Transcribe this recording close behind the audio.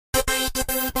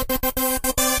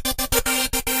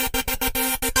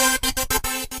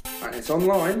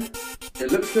online.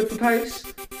 It looks good for pace.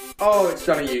 Oh, it's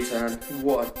done a U-turn.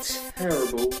 What a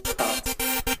terrible cut.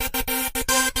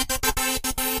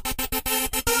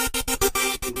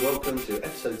 Welcome to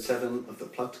episode 7 of the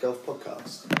Plugged Golf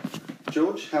podcast.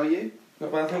 George, how are you?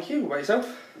 Not bad, thank you. What about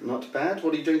yourself? Not bad.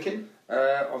 What are you drinking?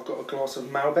 I've got a glass of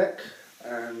Malbec,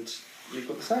 and you've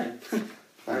got the same.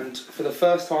 And for the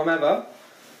first time ever,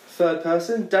 third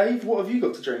person, Dave, what have you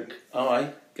got to drink? I,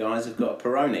 guys, have got a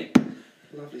Peroni.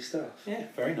 Lovely stuff. Yeah,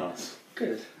 very nice.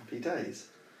 Good. Happy days.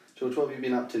 George, what have you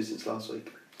been up to since last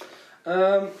week?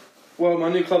 Well, my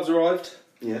new club's arrived.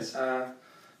 Yes.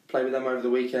 Played with them over the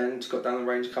weekend, got down the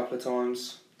range a couple of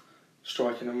times.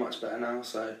 Striking them much better now,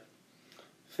 so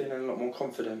feeling a lot more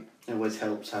confident. It always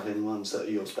helps having ones that are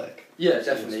your spec. Yeah,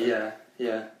 definitely,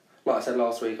 yeah. Like I said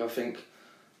last week, I think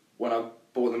when I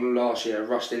bought them last year, I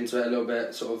rushed into it a little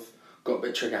bit, sort of got a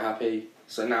bit trigger happy.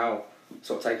 So now,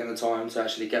 sort of taking the time to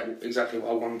actually get exactly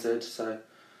what I wanted. So,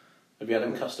 have you had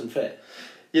them custom fit?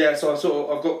 Yeah, so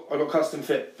I got custom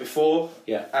fit before.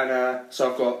 Yeah. And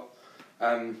so I've got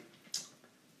I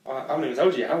haven't even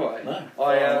told you, have I? No.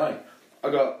 I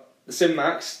got the Sim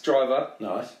Max driver.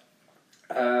 Nice.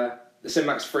 The Sim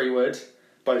Max Freewood,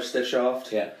 both stiff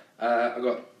shaft. Yeah. I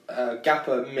got a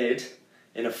Gapper mid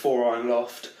in a 4-iron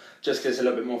loft, just because it's a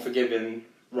little bit more forgiving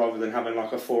rather than having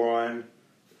like a 4-iron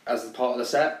as the part of the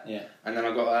set. Yeah. And then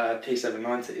I got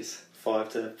P790s, 5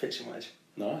 to pitching wedge.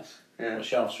 Nice. Yeah. What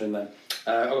shafts are in them?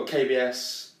 I got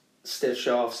KBS stiff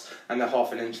shafts, and they're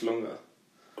half an inch longer.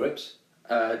 Grips?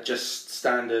 Just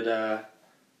standard.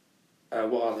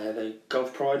 What are they? They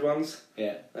Golf Pride ones.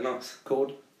 Yeah. They're nice.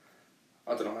 Cord?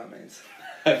 I don't know what that means.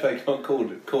 Have they got cord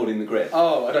in the grip?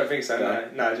 Oh, I don't think so.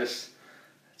 No, just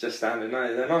standard.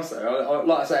 No, they're nice though.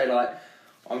 Like I say, like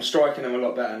I'm striking them a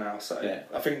lot better now. So yeah.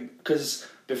 I think because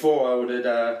before I ordered,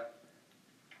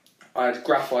 I had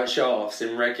graphite shafts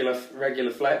in regular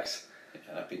flex.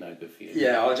 Yeah, that'd be no good for you.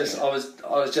 Yeah, I just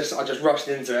rushed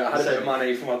into it. I had a bit of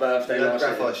money for my birthday You had last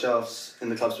year. graphite shafts in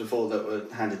the clubs before that were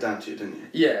handed down to you, didn't you?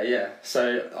 Yeah.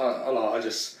 So I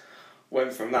just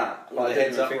went from that. Like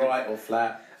heads upright or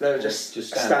flat? They were just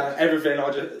standard. Everything.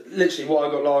 Literally what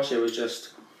I got last year was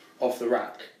just off the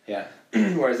rack. Yeah.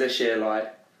 Whereas this year,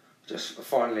 like, just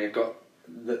finally got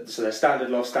so they're standard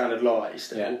loft, standard lie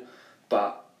still, yeah.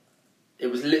 But it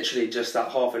was literally just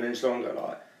that half an inch longer.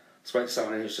 Like, I spoke to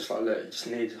someone and he was just like, "Look, you just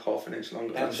need half an inch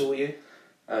longer." How tall are you?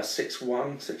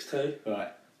 6'1", 6'2". Right.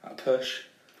 At a push.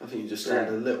 I think you just stand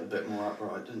a little bit more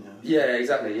upright, didn't you? Yeah,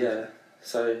 exactly. Yeah.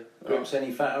 So grips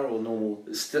any fatter or normal?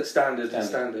 Standard.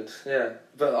 Yeah,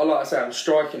 but like I say, I'm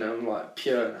striking them like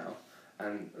pure now,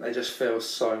 and they just feel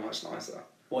so much nicer.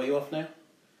 What are you off now?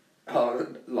 Oh,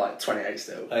 like 28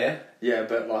 still. Oh yeah. Yeah,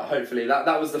 but like hopefully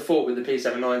that was the thought with the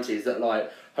P790s, that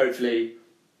like hopefully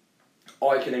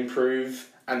I can improve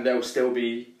and they'll still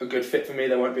be a good fit for me.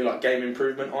 There won't be like game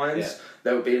improvement irons. Yeah.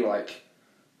 They'll be like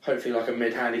hopefully like a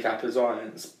mid handicapper's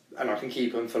irons, and I can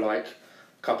keep them for like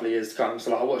a couple of years to come.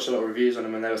 So like I watched a lot of reviews on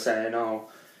them and they were saying, oh,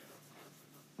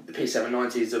 the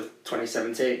P790s of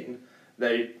 2017,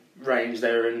 they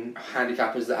were in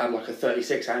handicappers that had like a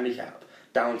 36 handicap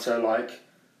down to like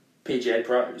PGA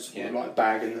pros, yeah. Like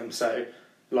bagging them. So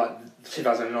like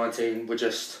 2019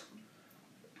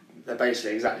 they're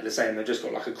basically exactly the same. They've just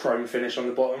got like a chrome finish on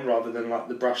the bottom rather than like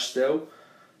the brush steel,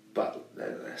 but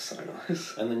they're so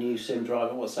nice. And the new Sim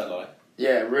driver, what's that like?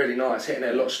 Yeah, really nice, hitting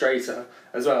it a lot straighter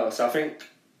as well. So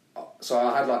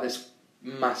I had like this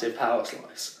massive power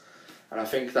slice, and I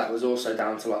think that was also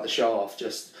down to like the shaft.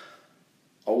 Just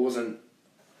I wasn't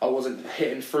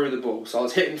hitting through the ball, so I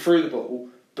was hitting through the ball,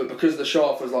 but because the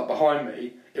shaft was like behind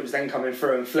me, it was then coming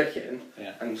through and flicking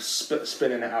and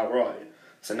spinning it outright.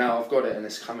 So now I've got it and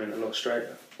it's coming a lot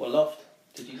straighter. What loft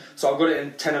did you? So I've got it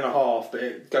in 10.5, but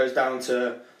it goes down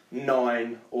to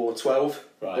 9 or 12,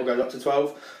 right. Or goes up to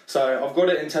 12. So I've got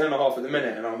it in 10.5 at the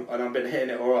minute, and I've been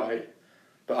hitting it all right.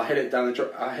 But I had it down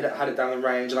the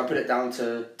range, and I put it down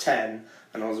to 10,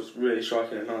 and I was really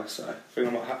striking it nice. So I think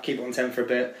I might keep it on 10 for a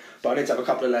bit. But I need to have a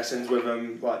couple of lessons with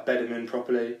them, like bed them in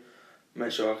properly,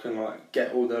 make sure I can like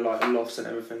get all the like lofts and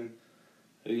everything.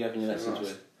 Who are you having your lessons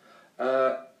with?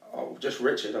 Just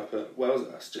Richard up at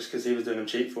Wales, just because he was doing them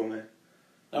cheap for me.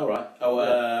 Oh right.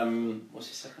 Oh, what's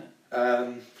his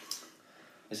second?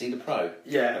 Is he the pro?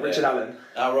 Yeah, Richard Allen.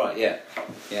 Oh right, yeah.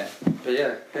 But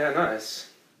yeah, nice.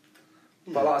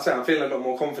 But like I say, I'm feeling a lot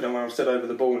more confident when I'm stood over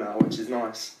the ball now, which is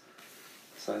nice.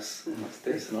 So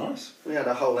it's nice. We had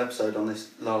a whole episode on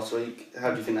this last week.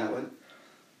 How do you think that went?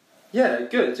 Yeah,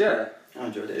 good. Yeah. I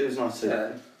enjoyed it. It was nice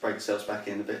to break ourselves back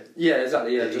in a bit. Yeah,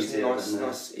 exactly. Yeah, just easier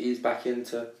nice ease back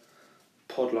into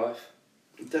pod life.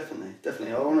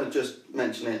 Definitely. I want to just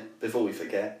mention it before we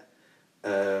forget.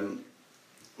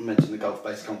 mentioned the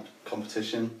golf-based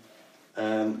competition.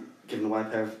 Giving away a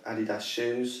pair of Adidas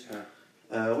shoes.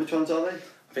 Yeah. Which ones are they?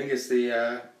 I think it's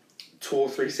the Tour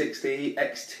 360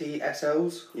 XT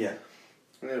SLs. Yeah.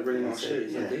 They're really nice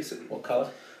shoes. They're Yeah. decent. What colour?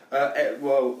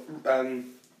 The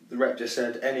rep just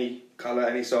said any colour,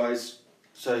 any size.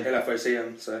 So he'll FOC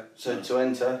them. So to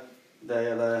enter,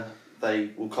 they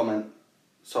will comment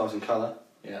size and colour.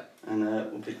 Yeah. And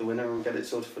we'll pick the winner and we'll get it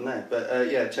sorted from there. But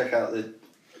check out the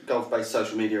golf-based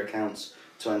social media accounts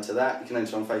to enter that. You can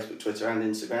enter on Facebook, Twitter and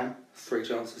Instagram. 3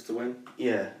 chances to win.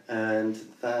 Yeah, and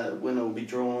the winner will be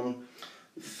drawn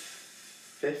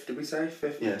 5th, did we say?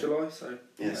 5th Yeah. of July? So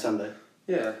yeah, Sunday.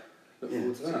 Yeah, look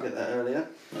forward to so that. get that earlier.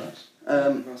 Nice.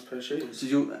 Nice pair of shoes. Did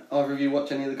you either of you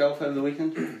watch any of the golf over the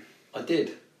weekend? I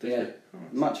did. Did Yeah. you? Oh,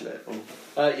 Much of it?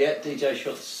 Yeah, DJ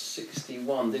shot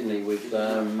 61, didn't he? With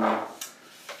the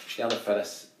other fella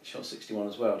shot 61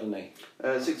 as well, didn't he?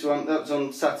 61, that was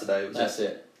on Saturday, was That's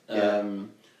it. Yeah.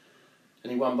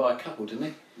 And he won by a couple, didn't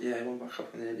he? Yeah, he won by a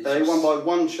couple in the end. He won by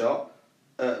one shot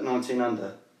at 19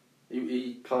 under.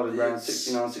 He Carded round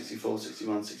 69, 64,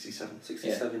 61, 67.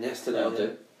 67 yesterday. That'll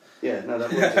do. Yeah, no,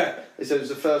 that was it. It said it was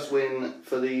the first win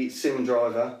for the sim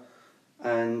driver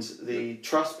and the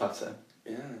truss putter.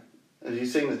 Yeah. Have you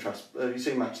seen the truss? Have you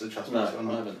seen Match of the Truss No, putter or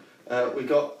not? I haven't. We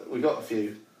got a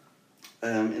few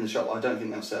in the shop. I don't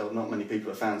think they'll sell. Not many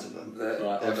people are fans of them.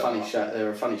 Right. They're funny shape.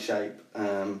 They're a funny shape.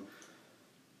 I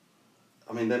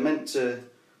mean, they're meant to.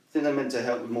 I think they're meant to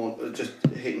help with more just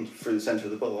hitting through the centre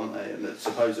of the ball, aren't they? And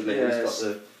supposedly it's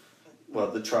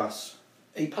got the truss.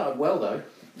 He putted well though.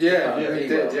 Yeah, He he putted really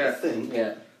did, well. yeah. I think.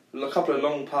 Yeah. A couple of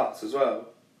long putts as well.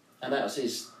 And that was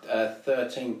his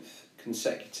 13th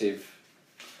consecutive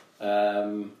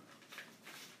win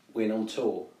on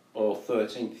tour, or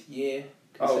 13th year.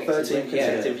 13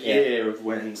 consecutive year of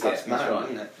wins. That's Yeah, that's mad, right.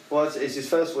 isn't it? Well, it's his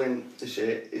first win this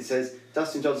year. It says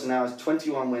Dustin Johnson now has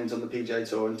 21 wins on the PGA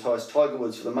Tour and ties Tiger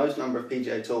Woods for the most number of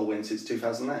PGA Tour wins since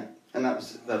 2008. And that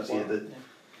was the year that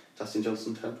Dustin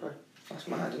Johnson turned pro. That's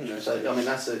mad, isn't it? So I mean,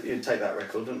 you'd take that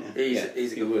record, wouldn't you?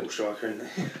 He's a good ball striker, isn't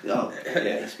he? Oh,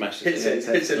 Yeah, he smashed it.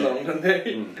 Hits it long, doesn't he?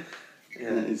 Mm. yeah,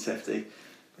 it's hefty.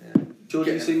 Yeah. George,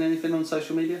 have you seen anything on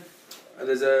social media?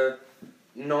 There's a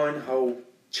 9-hole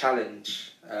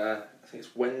challenge. I think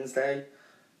it's Wednesday.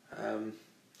 To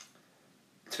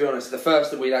be honest, the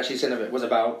first that we'd actually seen of it was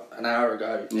about an hour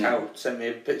ago. Yeah. Cal sent me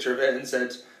a picture of it and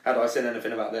said, "Had I seen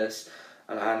anything about this?"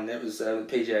 And I hadn't. It was the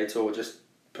PGA Tour just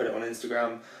put it on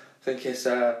Instagram. I think it's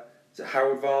is it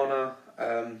Harold Varner.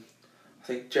 I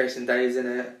think Jason Day's in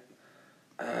it.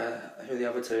 Who are the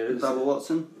other two? Bubba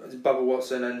Watson. It's Bubba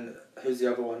Watson, and who's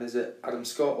the other one? Is it Adam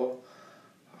Scott or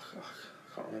I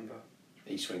can't remember.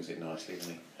 He swings it nicely,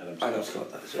 doesn't he? Adam Scott.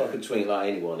 That's If I could swing it like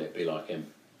anyone, it'd be like him.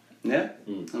 Yeah.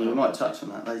 Mm. And we might touch on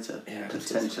that later. Yeah,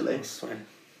 potentially. that's fine.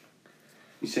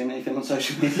 You seen anything on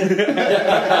social media?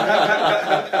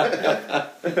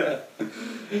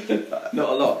 Not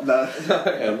a lot. No.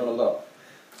 Yeah, not a lot.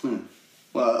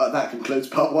 Well, that concludes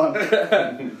part one.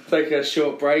 Take a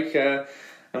short break, and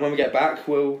when we get back,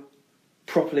 we'll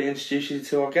properly introduce you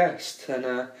to our guest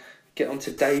and get on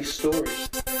to Dave's story.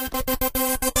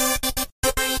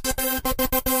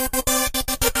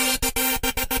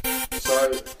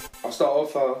 So, I'll start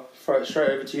off, I'll throw it straight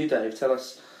over to you, Dave. Tell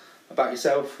us about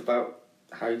yourself, about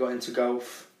how you got into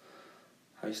golf,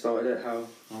 how you started it, how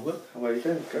well you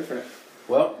doing. Go for it.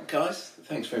 Well, guys,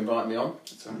 thanks for inviting me on.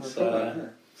 Yeah.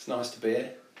 It's nice to be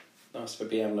here. Nice to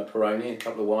be having a Peroni, a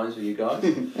couple of wines with you guys.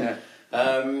 Yeah.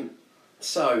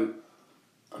 So,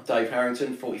 I'm Dave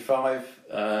Harrington, 45.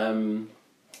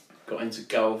 Got into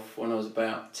golf when I was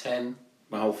about 10.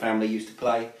 My whole family used to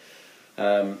play.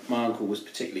 My uncle was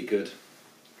particularly good.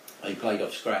 He played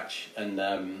off scratch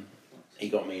and he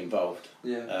got me involved.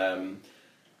 Yeah.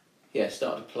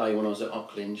 Started to play when I was at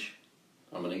Ocklinge.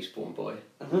 I'm an Eastbourne boy.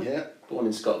 Yeah. Born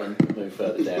in Scotland, moved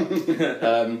further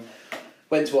down.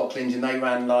 Went to Ocklinge and they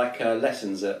ran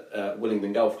lessons at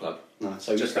Willingdon Golf Club. Nice.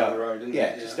 So Just down the road, isn't it?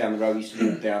 Yeah, just down the road. We used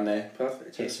to walk down there,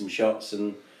 Perfect. hit some shots,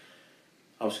 and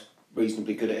I was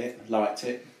reasonably good at it. Liked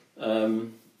it.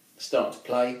 Started to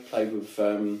played with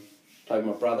my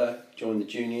brother. Joined the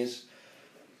juniors.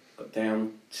 Got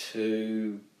down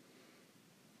to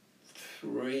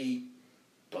 3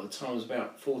 by the time I was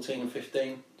about 14 and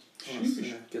 15. Nice,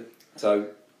 yeah, good. So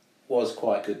was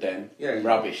quite good then. Yeah.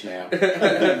 Rubbish now.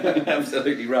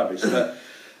 Absolutely rubbish. But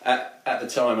at the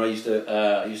time I used to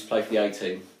play for the A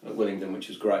team at Willingdon, which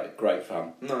was great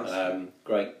fun. Nice.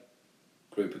 Great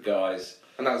group of guys.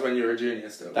 And that was when you were a junior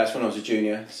still? That's when I was a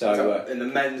junior. So in the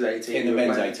men's A team? in the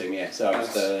men's A team, yeah. So I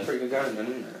was That's pretty good going then,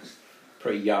 isn't it?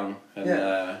 pretty young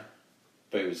and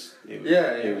but it was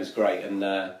great, and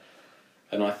I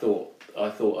thought I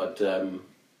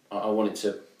wanted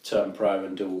to turn pro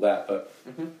and do all that, but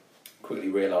quickly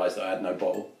realised that I had no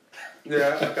bottle.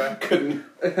 Yeah, okay.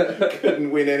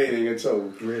 couldn't win anything at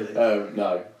all. Really?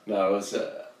 No. I was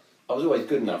always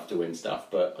good enough to win stuff,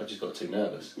 but I just got too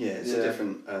nervous. Yeah, it's a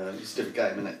different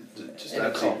game, isn't it? Just in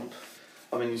a comp.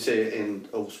 I mean, you see it in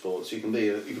all sports. You can be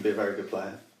a very good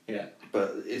player. Yeah.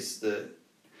 But it is at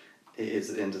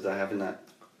the end of the day having that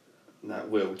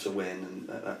will to win and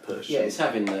that push. Yeah, it's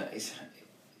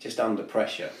just under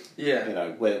pressure. Yeah. You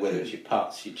know, whether it's your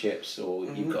putts, your chips, or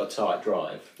you've got a tight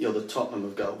drive. You're the Tottenham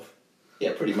of golf.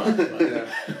 Yeah, pretty much.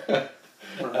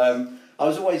 I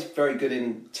was always very good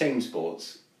in team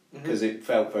sports because it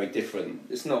felt very different.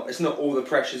 It's not all the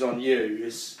pressure's on you. It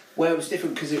was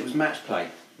different because it was match play.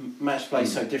 Match play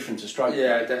is so different to stroke play.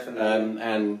 Yeah, definitely.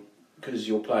 And because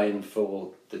you're playing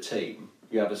for the team,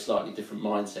 you have a slightly different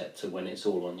mindset to when it's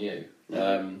all on you.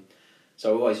 So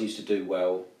I always used to do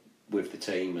well with the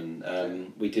team,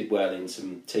 and we did well in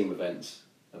some team events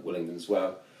at Willingdon as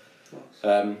well. Nice.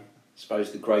 I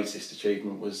suppose the greatest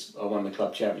achievement was I won the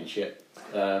club championship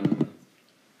about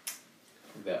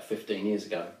 15 years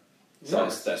ago. So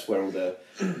Nice. that's where all the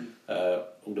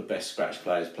best scratch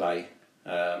players play.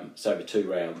 It's over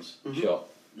 2 rounds. Shot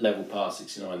level par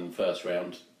 69 in the first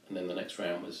round, and then the next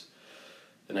round was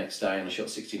the next day, and I shot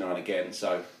 69 again.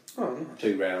 So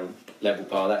 2-round level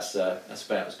par. That's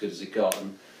about as good as it got.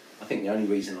 And I think the only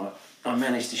reason I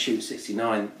managed to shoot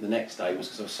 69 the next day was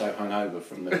because I was so hungover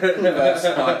from the first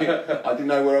night. I didn't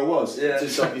know where I was. Yeah.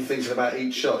 Just like you thinking about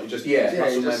each shot. You just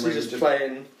muscle memory. Just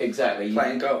playing. Exactly.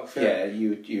 Playing golf. Yeah.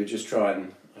 You were just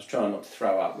trying. I was trying not to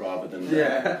throw up rather than.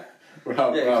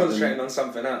 Concentrating on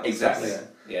something else. Exactly.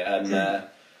 Yeah, and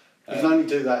you can only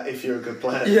do that if you're a good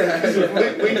player. Yeah. we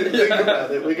didn't think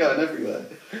about it. We're going everywhere.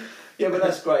 Yeah, but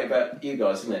that's great about you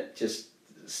guys, isn't it? Just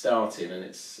starting, and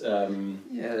it's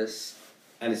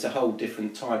and it's a whole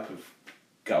different type of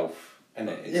golf, isn't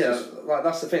it? It's like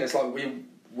that's the thing. It's like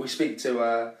we speak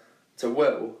to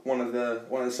Will, one of the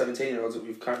 17-year-olds that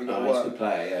we've currently got. He's a good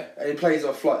player, yeah. He plays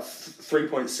off like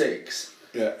 3.6.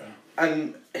 Yeah.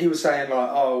 And he was saying like,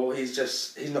 oh, he's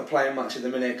not playing much at the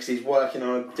minute because he's working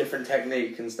on a different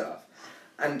technique and stuff.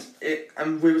 And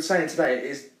we were saying today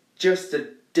it's just a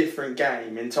different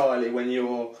game entirely when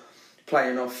you're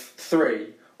playing off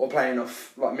 3 or playing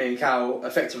off like me and Cal,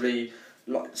 effectively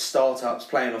like startups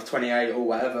playing off 28 or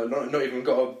whatever. Not even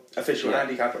got an official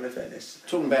handicap or anything.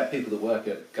 Talking about people that work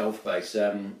at Golf Base,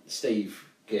 Steve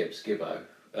Gibbo,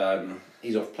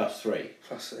 he's off +3.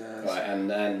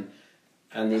 Right,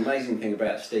 and the amazing thing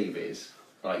about Steve is,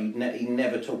 right, he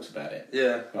never talks about it.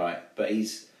 Yeah. Right, but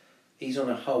he's on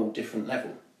a whole different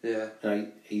level. Yeah. You know,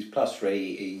 he's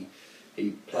 +3.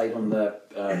 He played on the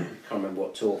can't remember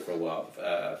what tour for a while,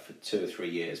 for 2 or 3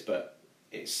 years, but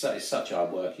it's such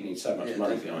hard work. You need so much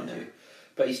money behind you,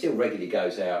 but he still regularly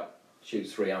goes out,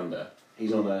 shoots 3 under.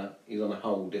 He's on a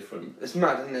whole different. It's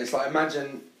mad, isn't it? It's like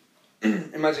imagine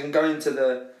going to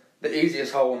the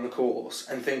easiest hole on the course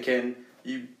and thinking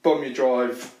you bomb your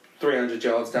drive 300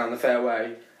 yards down the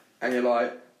fairway, and you're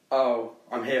like, oh,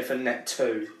 I'm here for net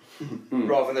 2.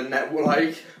 Rather than net,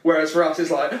 like, whereas for us it's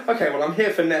like, okay, well I'm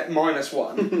here for net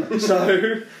 -1.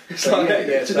 So it's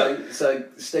so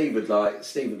Steve would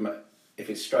if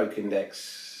it's stroke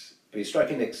index,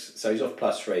 so he's off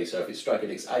 +3. So if it's stroke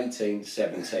index 18,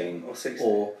 17 or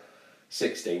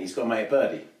 16, he's got to make a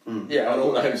birdie. On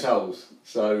all those holes.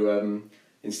 So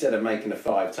instead of making a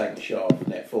 5, taking a shot off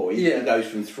net 4, he goes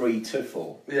from 3 to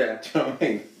 4. Yeah. Do you know what I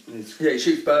mean? He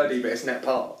shoots birdie, but it's net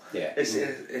par. Yeah. It's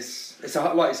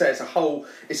like you say, it's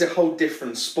a whole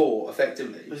different sport,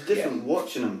 effectively. It's different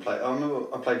watching them play. I remember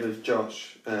I played with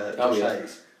Josh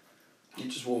Hayes. You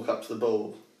just walk up to the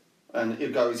ball, and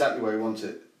he'd go exactly where he wants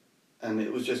it, and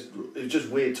it was just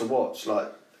weird to watch.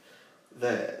 Like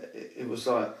it was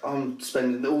like I'm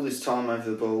spending all this time over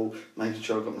the ball, making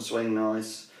sure I got my swing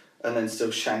nice, and then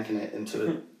still shanking it into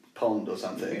a pond or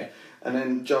something. Yeah. And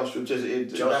then Josh would just... he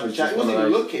wasn't even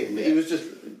looking. Yeah. He was just...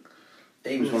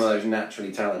 He was one of those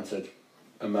naturally talented,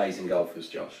 amazing golfers,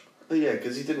 Josh. Oh, yeah,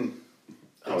 because he didn't...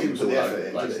 He was put the effort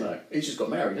in, did he? No. He just got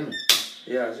married, didn't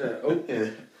he? Yeah, Oh.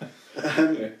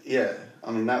 Yeah.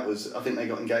 I mean, that was... I think they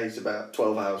got engaged about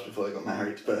 12 hours before they got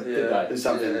married, but it was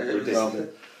something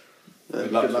ridiculous.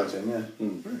 Good luck to him, yeah.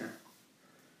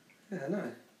 Yeah,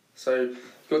 no. So,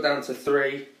 got down to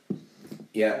 3...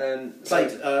 Yeah, and then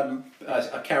played.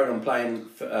 I carried on playing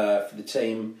for the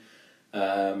team,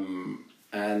 but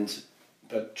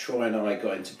Troy and I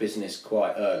got into business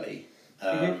quite early.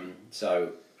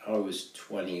 So I was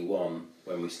 21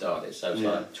 when we started. So it's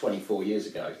like 24 years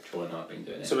ago. Troy and I have been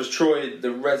doing it. So was Troy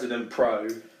the resident pro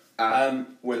at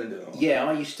Willendon? Yeah,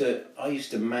 I used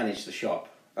to manage the shop.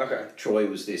 Okay. Troy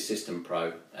was the assistant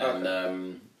pro, and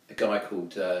a guy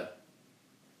called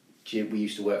Jim. We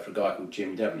used to work for a guy called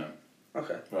Jim Debenham.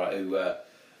 Okay. Right, who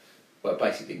well,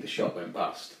 basically the shop went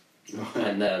bust,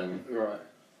 and right.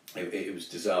 It was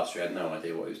a disaster. He had no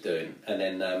idea what he was doing, and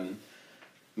then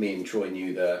me and Troy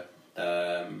knew that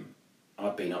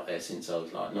I'd been up there since I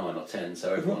was like 9 or 10,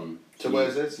 so everyone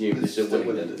where's this? knew this at Still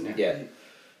Willingdon. Willingdon, Yeah.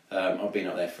 I've been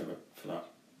up there for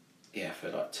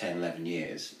like 10, 11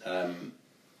 years,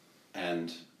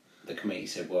 and the committee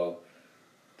said, well,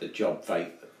 the job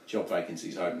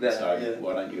vacancy's open, so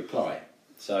why don't you apply?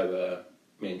 So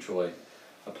me and Troy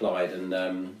applied,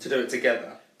 and to do it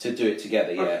together. To do it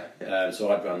together, yeah. Okay.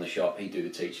 So I'd run the shop, he'd do the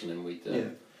teaching, and we'd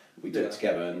do it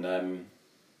together. And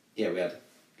we had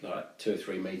like 2 or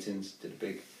 3 meetings, did a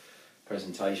big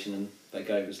presentation, and they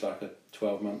gave us like a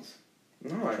 12 months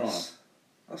Nice. trial.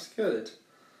 That's good.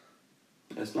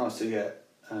 It's nice to get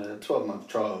 12-month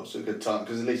trials, a good time,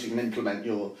 because at least you can implement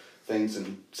your things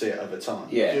and see it over time.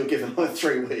 Yeah. You're given like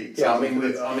 3 weeks. Yeah, I mean,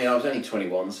 I was only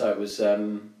 21, so it was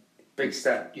Big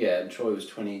step. yeah, and Troy was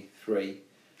 23,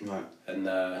 Right. and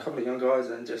A couple of young guys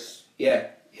and just... yeah,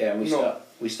 and we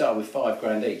started with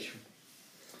 $5,000 each.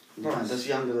 Right, that's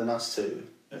younger than us too.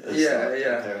 Yeah.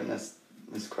 Comparing, that's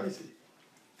crazy.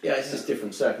 Yeah, it's just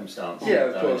different circumstance. Yeah,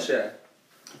 of course, yeah.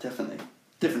 Definitely.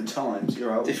 Different times,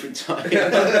 you're old. Different time.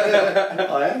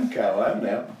 I am, Carl, I am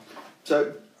now.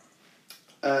 So,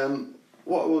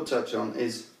 what I will touch on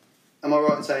is, am I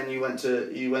right in saying you went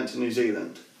to New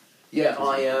Zealand? Yeah,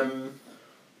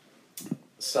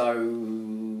 so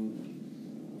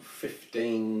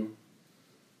 15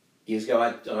 years ago,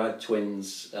 I had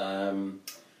twins.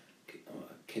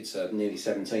 Kids are nearly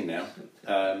 17 now.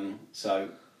 So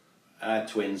I had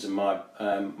twins, and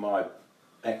my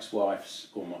ex-wife's,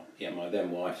 or my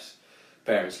then wife's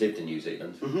parents lived in New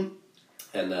Zealand,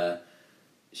 and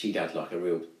she'd had like a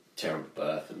real terrible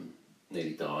birth and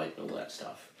nearly died and all that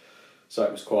stuff. So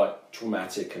it was quite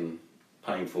traumatic and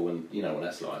painful, and you know what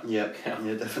that's like. Yeah,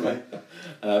 definitely.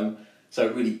 So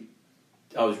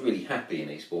I was really happy in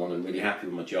Eastbourne and really happy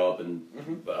with my job, and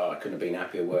but I couldn't have been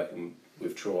happier working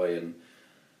with Troy.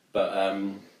 But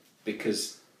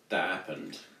because that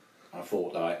happened, I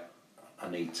thought like I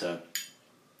need to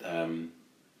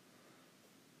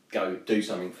go do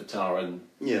something for Tara, and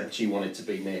she wanted to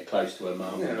be close to her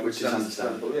mum, which is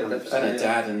understandable. Yeah, and her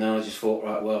dad, and then I just thought,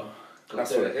 right, well,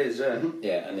 that's what it is. Yeah.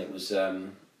 Yeah, and it was.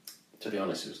 To be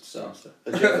honest, it was a disaster.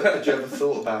 Had you ever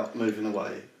thought about moving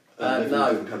away? Living in a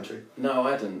different country? No,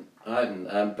 I hadn't.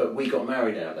 But we got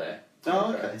married out there.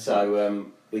 Oh, okay. So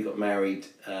we got married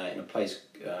in a place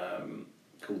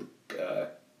called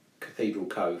Cathedral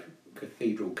Cove,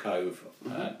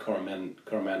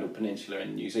 Coromandel Peninsula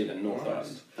in New Zealand, North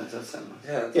Island. That does sound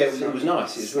nice. Yeah, it was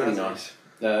nice. It was really nice.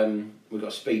 We got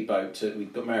a speedboat. We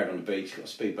got married on the beach. Got a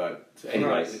speedboat.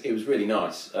 Anyway, it was really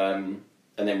nice. And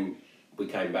then we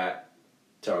came back.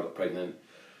 Tara got pregnant,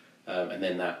 and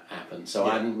then that happened. So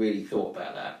I hadn't really thought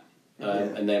about that.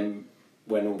 And then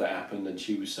when all that happened and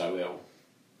she was so ill,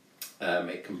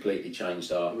 it completely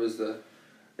changed our. It was the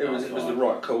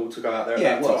right call to go out there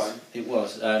at that time. It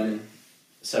was.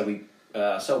 So we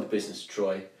sold the business to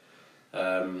Troy,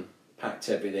 packed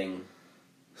everything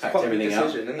up.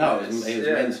 Decision, it was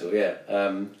mental.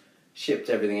 Yeah. Shipped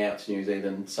everything out to New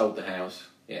Zealand, sold the house.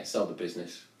 Yeah, sold the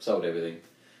business, sold everything,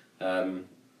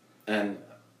 and.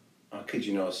 I kid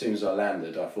you not, as soon as I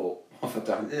landed, I thought, what have I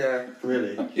done? Yeah.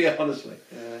 Really? Yeah, honestly.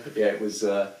 Yeah, it was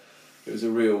a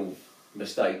real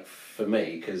mistake for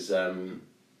me, because I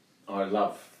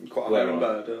love quite a home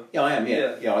bird. Yeah, I am.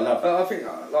 Yeah, I love. I think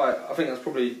that's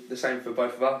probably the same for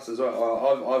both of us as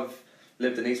well. I've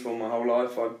lived in Eastbourne my whole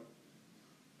life. I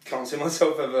can't see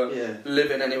myself ever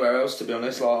living anywhere else, to be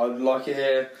honest. Like, I like it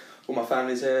here. All my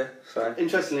family's here. So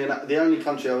interestingly enough, the only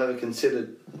country I've ever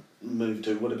considered move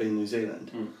to would have been New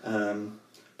Zealand.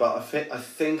 But I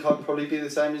think I'd probably be the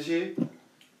same as you.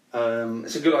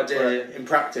 It's a good idea in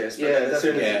practice, but as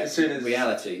soon as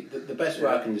reality, the best way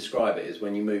I can describe it is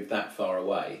when you move that far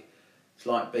away, it's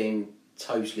like being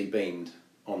totally beamed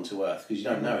onto Earth, because you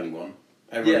don't know anyone.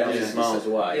 Everyone else is miles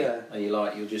away, and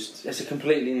you're just. It's a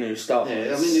completely new start. Yeah,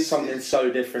 I mean, it's something so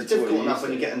different. It's difficult enough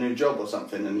when you get a new job or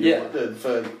something, and you're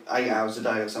for 8 hours a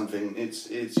day or something. It's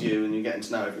you, and you're getting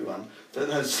to know everyone. But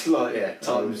there's like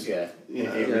times,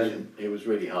 it was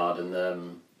really hard,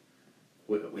 and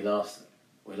we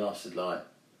lasted like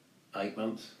 8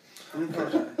 months.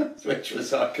 Which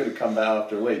was, I could have come back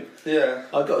after a week. Yeah.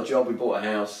 I got a job. We bought a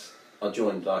house. I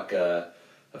joined like a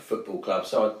football club,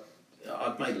 so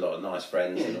I've made a lot of nice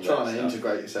friends. Yeah, and all trying that to stuff.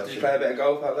 integrate yourself. Did you play a bit of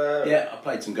golf out there? Yeah, I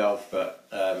played some golf, but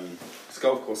There's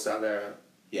golf courses out there.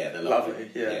 yeah, they're Lovely,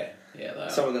 lovely. yeah. They are.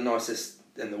 Some of the nicest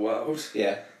in the world.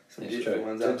 Yeah, Some it's beautiful true.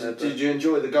 ones out there. Did you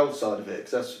enjoy the golf side of it?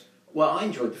 'Cause that's Well, I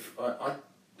enjoyed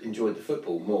the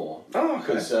football more Oh, okay.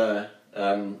 because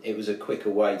it was a quicker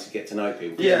way to get to know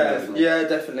people. Yeah, definitely. yeah,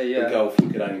 definitely, With yeah. golf, you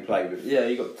could only play with. Yeah,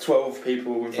 you got 12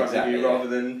 people in front of you rather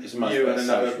than It's a much you better and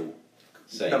another social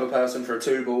scene. another person for a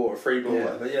 2-ball or a 3-ball, Yeah,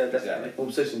 whatever. Yeah, definitely. Exactly. what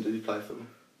position did you play for?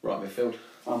 Right midfield.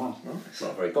 Oh, nice. Nice.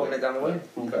 Not very Bombing quick, it down the way.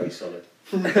 but very solid.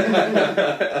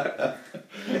 Yeah,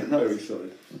 Very nice.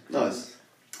 solid. Nice.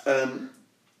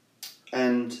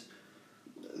 And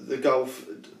the golf,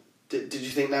 did you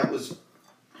think that was...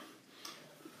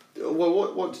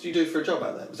 Well, what did you do for a job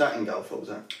out there? Was that in golf or was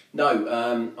that...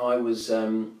 No, I was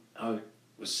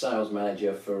sales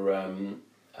manager for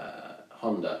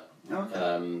Honda.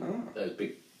 Okay. Those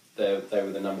big, they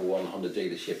were the number one Honda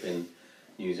dealership in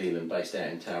New Zealand, based out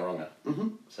in Tauranga. Mm-hmm.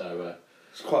 So.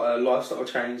 It's quite a lifestyle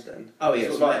change then. Oh yeah, it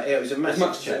was a as massive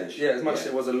much change. as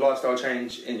it was a lifestyle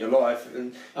change in your life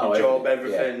and Oh, your job,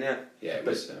 everything, everything, Yeah, it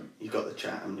was. You got the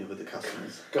chat, haven't you, with the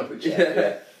customers? Got the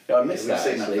chat. Yeah. I miss Yeah, that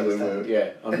we've seen that actually. When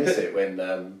firsthand. I miss it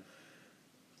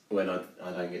when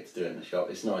I don't get to do it in the shop.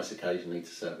 It's nice occasionally to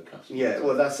serve a customer. Yeah,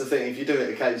 well, that's the thing. If you do it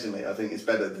occasionally, I think it's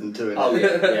better than doing Oh it.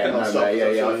 yeah, non-stop, no, yeah.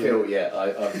 I'm I sure feel your Yeah.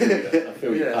 pain. I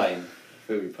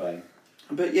feel your pain.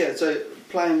 But yeah, so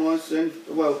playing wise,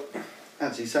 well,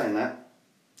 actually saying that,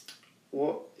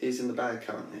 what is in the bag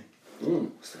currently?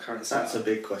 What's the current That's a setup?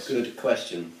 big question. Good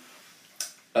question.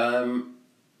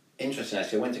 Interesting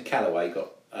actually. I went to Callaway,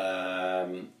 got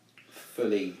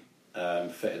fully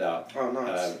fitted up. Oh,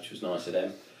 nice. Which was nice of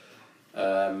them.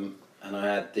 And I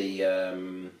had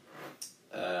the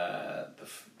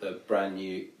brand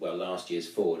new, last year's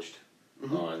forged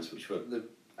irons, which were The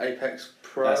Apex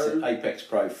Pro. that's the Apex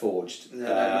Pro forged.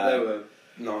 Yeah, they were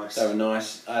nice. They were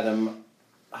nice. I had them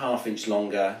half-inch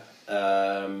longer,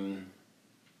 1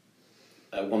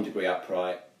 degree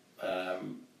upright,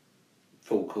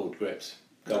 full chord grips,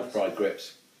 Golf Nice. Pride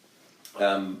grips.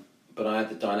 But I had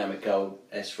the Dynamic Gold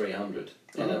S300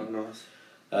 in them. Nice.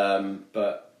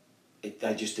 But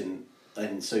they just didn't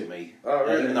suit me. Oh,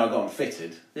 really? Even though I got them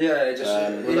fitted. Yeah, it just...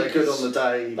 Were they good on the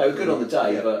day? They were good on the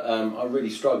day, Yeah. but I really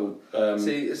struggled.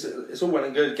 See, it's all well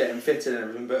and good getting fitted and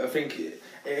everything, but I think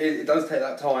it does take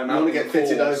that time You out want on to get the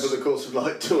fitted course. over the course of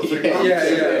like 2 or 3 Yeah. months.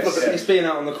 Yeah, it's being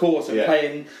out on the course and Yeah.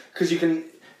 playing, because you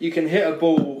can hit a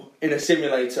ball in a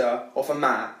simulator off a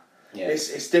mat. Yeah.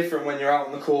 It's different when you're out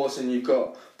on the course and you've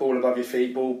got ball above your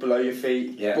feet, ball below your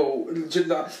feet, Yeah. ball just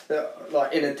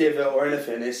like in a divot or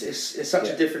anything. It's such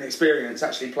a different experience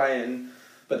actually playing.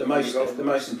 But the on your golf most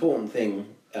course. important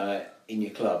thing in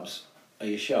your clubs are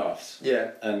your shafts.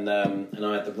 Yeah. And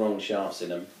I had the wrong shafts in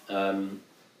them.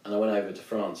 And I went over to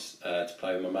France to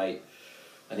play with my mate,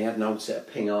 and he had an old set of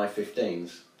Ping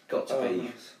I-15s. Got to be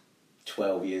Nice.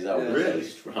 12 years old. Yeah. at Really?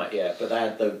 least. Right, yeah. But they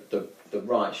had the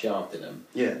right shaft in them,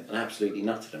 Yeah. and I absolutely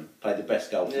nutted them. Played the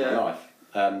best golf of Yeah. my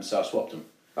life. So I swapped them.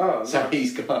 Oh, So nice.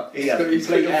 he's got He's got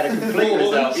a complete full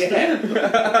result. Yeah,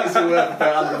 it's worth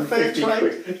about 150 Fair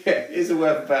quid. Yeah, it's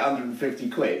worth about 150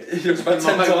 quid. You're about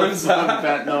 10 Mine times was that.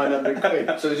 about 900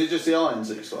 quid. So is it just the irons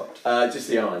that you swapped? Just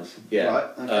the irons. Yeah. Right,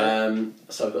 okay.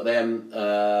 So I've got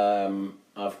them.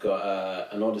 I've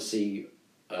got an Odyssey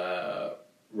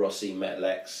Rossi Metal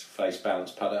X face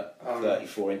balance putter, Oh,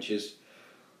 34 inches.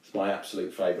 It's my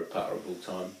absolute favourite putter of all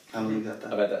time. How long have you had I've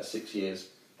that? had that 6 years.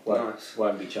 Won't, Nice.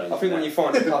 won't be changed. I think when now. you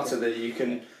find a putter that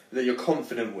you're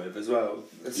confident with as well,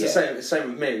 it's Yeah. the same. It's the same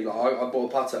with me. Like I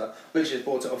bought a putter. Literally just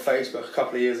bought it on Facebook a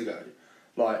couple of years ago,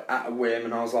 like at a whim,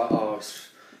 and I was like, oh, it's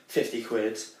 50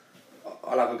 quid.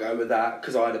 I'll have a go with that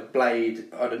because I had a blade.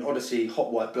 I had an Odyssey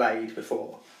hot white blade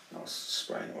before, and I was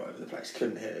spraying it all over the place.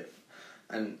 Couldn't hit it,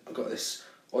 and I got this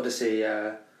Odyssey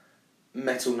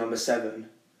metal number 7,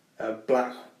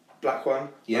 black one.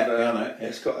 Yeah, with, yeah, I know, yeah.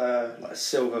 It's got like a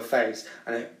silver face,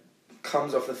 and it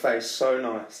comes off the face so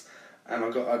nice. And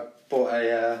I bought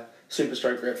a Super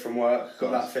Stroke grip from work,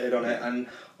 got Nice. that fitted on it, and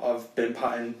I've been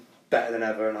putting better than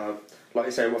ever. And like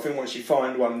you say, I think once you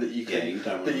find one that you can, you don't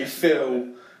that wanna you mess feel,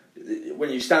 when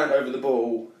you stand over the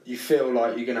ball, you feel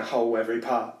like you're going to hole every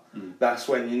putt. That's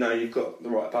when you know you've got the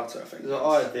right putter, I think.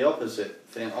 I had the opposite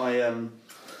thing.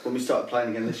 When we started playing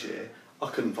again this year, I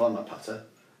couldn't find my putter.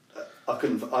 I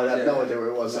had no idea where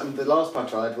it was. And the last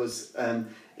putter I had was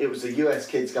it was a US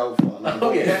kids golf one. I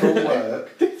got it from work.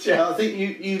 you? And I think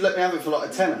you let me have it for like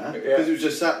a tenner because it was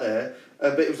just sat there.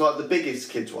 But it was like the biggest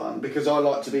kids one because I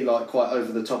like to be like quite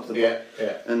over the top of the ball.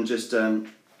 Yeah. And just and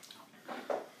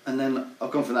then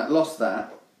I've gone for that, lost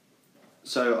that,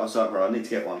 So I was like, right, I need to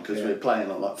get one because we're playing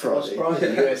on like I was Friday. surprised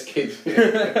the US kids.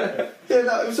 Yeah,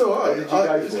 no, it was all right. What did you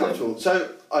go It was for? comfortable.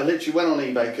 So I literally went on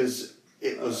eBay because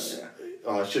it was.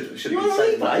 I should be You were on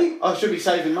saving eBay? money. I should be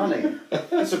saving money.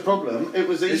 That's a problem. It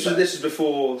was eBay. This was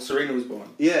before Serena was born.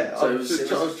 Yeah, So I it was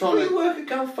was trying You to. work at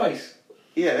Gulf Face.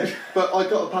 Yeah, but I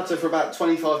got a putter for about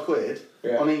 25 quid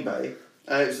Yeah. on eBay.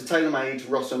 It was a tailor-made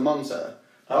Ross and Monza.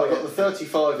 Oh, I got the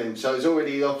 35 inch, so it was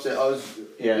already the opposite. I was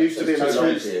used to it's being too a long,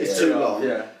 it's yeah. too long.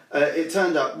 Yeah. It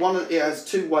turned up it has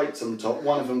 2 weights on the top.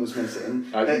 One of them was missing.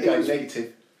 Oh, you It go was-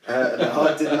 negative. no,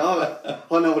 I didn't.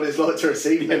 I know what it's like to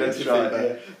receive negative that's right,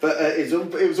 feedback. But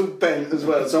it was all bent as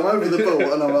well. So I'm over the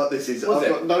ball and I'm like, I've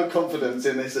got no confidence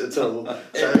in this at all.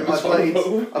 So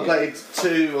I played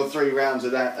 2 or 3 rounds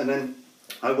of that, and then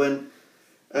I went.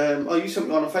 You sent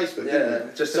me one on Facebook, didn't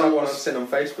you? Just someone I've seen on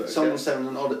Facebook. Someone was selling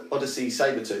an Odyssey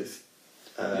Sabertooth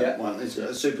one. It's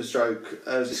a Super Stroke.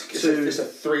 It's a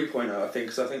 3.0, I think.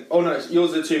 Because I think. Oh no,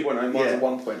 yours is a 2.0. Mine's Yeah. a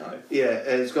 1.0. Yeah,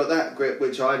 it's got that grip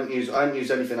which I hadn't used. I hadn't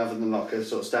used anything other than like a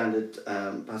sort of standard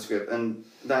pass grip, and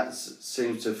that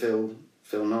seems to feel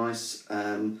nice.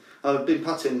 I've been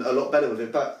putting a lot better with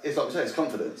it, but it's like I say, it's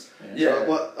confidence. Yeah.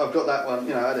 So I've got that one.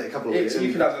 I had it a couple of weeks.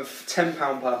 You could have a £10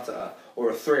 putter or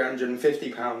a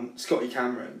 £350 Scotty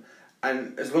Cameron,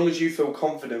 and as long as you feel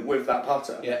confident with that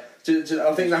putter,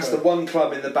 I think that's the one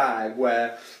club in the bag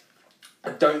where I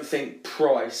don't think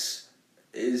price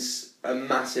is a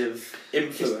massive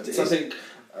influence. I think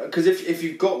because if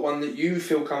you've got one that you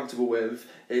feel comfortable with,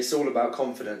 it's all about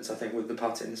confidence. I think with the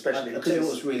putting, especially. I'll tell you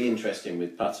what's really interesting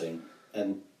with putting,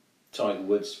 and Tiger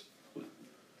Woods,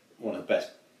 one of the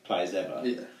best players ever.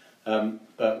 Yeah.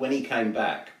 But when he came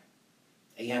back,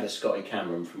 he had a Scotty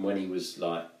Cameron from when he was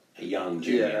like a young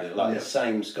junior, the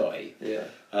same Scotty. Yeah.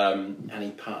 And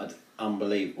he putted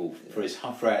unbelievable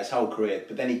throughout his whole career.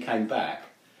 But then he came back,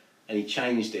 and he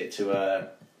changed it to a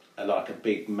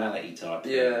big mallet type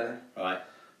thing, right?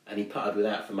 And he putted with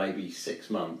that for maybe 6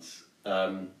 months.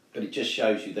 But it just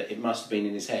shows you that it must have been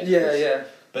in his head. Yeah.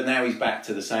 But now he's back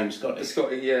to the same Scotty. The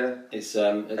Scotty, yeah. It's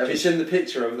Have you seen the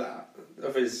picture of that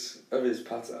of his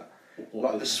putter?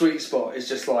 Like the sweet spot is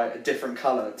just like a different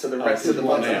colour to the rest of the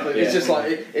putter. It's just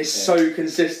like it's so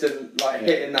consistent, like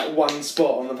hitting that one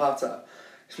spot on the putter.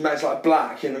 It's like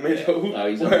black in the middle,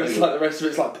 whereas like the rest of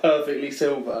it's like perfectly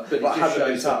silver. But like it just hasn't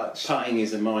been shows that touched. putting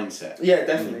is a mindset. Yeah,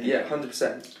 definitely. Yeah,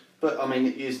 100%. But I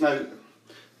mean,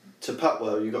 to putt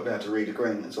well, you've got to be able to read a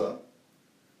green as well.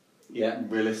 Yeah,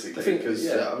 realistically, because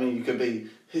I mean, you could be,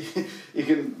 you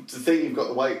can to think you've got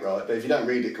the weight right, but if you don't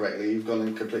read it correctly, you've gone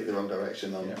in completely the wrong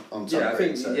direction on some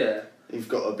greens. So you've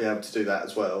got to be able to do that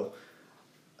as well.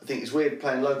 I think it's weird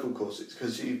playing local courses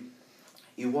because you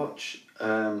watch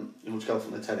golf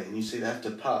on the telly and you see they have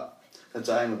to putt. They have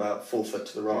to aim about 4 foot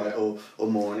to the right or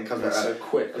more, and it comes out so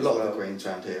quick. A lot of the greens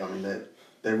around here, I mean,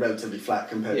 they're relatively flat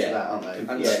compared to that, aren't they?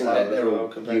 And they're all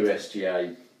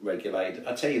USGA regulated.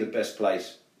 I tell you, the best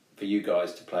place for you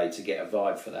guys to play to get a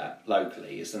vibe for that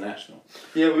locally is the National.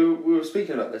 Yeah, we were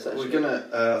speaking about this actually. I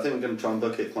think we're gonna try and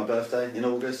book it for my birthday in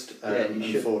August. And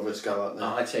 4 of us go up there.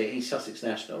 I tell you, East Sussex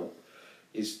National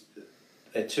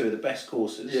they're 2 of the best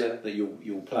courses that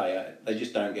you'll play at. They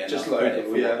just don't get enough credit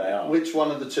for what they are. Which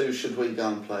one of the 2 should we go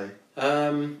and play?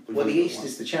 Well, the East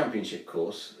is the championship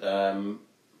course, but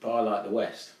I like the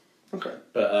West. Okay.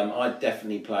 But I'd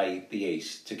definitely play the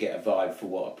East to get a vibe for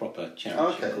what a proper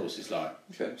championship course is like.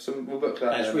 Okay, so we'll book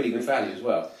that. And it's really good value as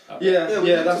well. That's what we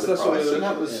were. And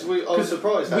that was. I was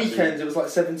surprised. Weekends it was like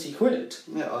 £70.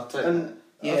 Yeah, I'll take that.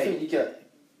 I think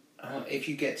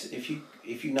you get. If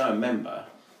you know a member,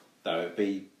 though, it'd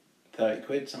be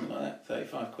 £30, something like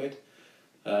that, £35.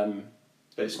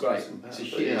 But it's great. It's a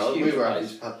huge we were happy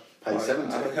place. to pay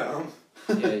 70.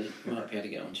 Yeah, you might be able to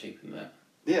get on cheaper than that.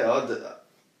 Yeah,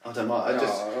 I don't mind.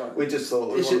 We just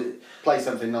thought we should play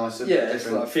something nice. It's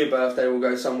like for your birthday, we'll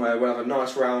go somewhere. We'll have a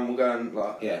nice round. We'll go and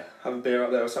have a beer up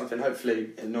there or something.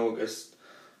 Hopefully in August,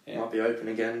 it might be open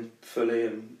again fully.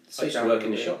 And I used to work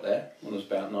in the shop there when I was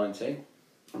about 19.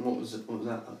 And what was that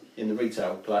like? In the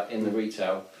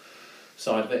retail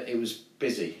side of it, it was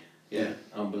busy. Yeah,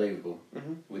 unbelievable.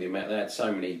 With the amount, they had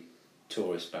so many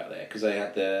tourists back there because they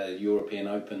had the European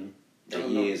Open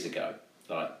years ago.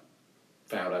 Like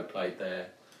Fowler played there.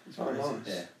 Oh,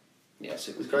 nice. Yeah,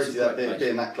 so it's crazy that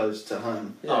being that close to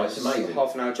home. Yeah, it's amazing.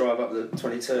 Half an hour drive up the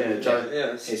 22.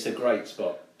 It's a great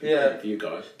spot. For you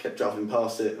guys. Kept driving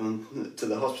past it to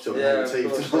the hospital. Kept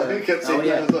seeing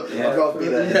I've got to be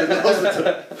there to the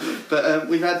hospital. But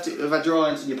we've had your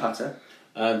irons and your putter.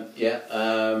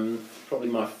 Probably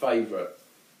my favourite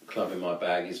club in my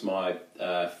bag is my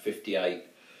 58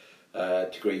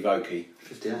 degree Vokey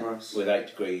 58. Nice. with 8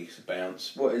 degrees of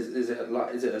bounce. What is it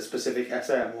like? Is it a specific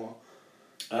SM or?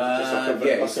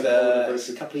 It's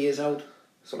a couple of years old.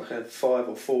 It's like a 5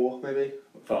 or 4 maybe.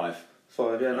 5.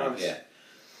 5, yeah, nice. Yeah.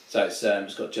 So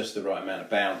it's got just the right amount of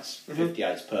bounce. Mhm.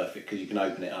 58's perfect because you can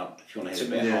open it up if you want to hit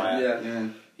a bit Yeah, higher. Yeah.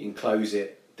 You can close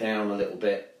it down a little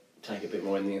bit, take a bit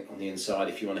more on the inside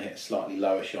if you want to hit a slightly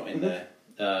lower shot in there.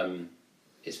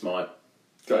 It's my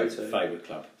Go-to. favourite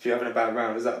club. If you're having a bad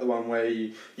round, is that the one where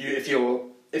if your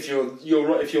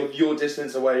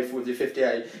distance away with your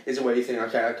 58 is where you think,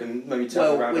 okay, I can maybe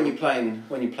turn around. when you're playing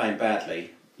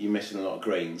badly, you're missing a lot of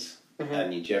greens,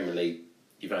 and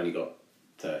you've only got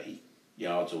 30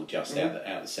 yards or just out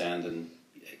the sand, and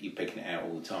you're picking it out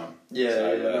all the time.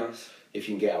 Nice. If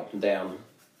you can get up and down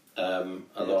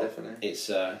a lot, definitely. it's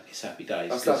happy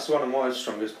days. That's one of my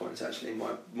strongest points actually.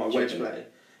 My wedge play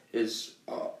is.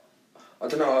 I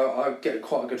don't know. I get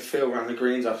quite a good feel around the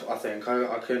greens. I think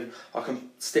I can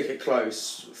stick it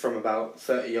close from about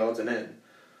 30 yards and in.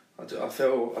 I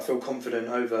feel confident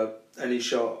over any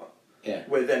shot. Yeah.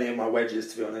 With any of my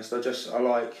wedges, to be honest, I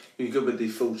like. You're good with the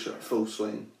full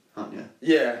swing, aren't you?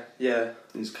 Yeah.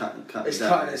 It's cutting It's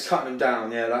down. cutting them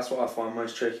down. Yeah, that's what I find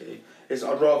most tricky.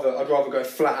 I'd rather go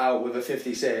flat out with a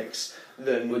 56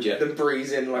 than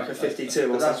breeze in like a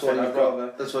 52 or something.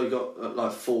 That's why you've got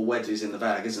like 4 wedges in the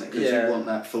bag, isn't it? Because Yeah. you want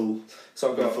that full.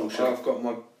 So full shot. I've got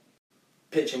my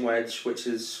pitching wedge, which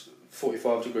is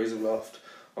 45 degrees of loft.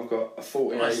 I've got a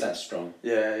 48. That's strong.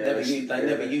 Yeah. They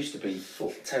never used to be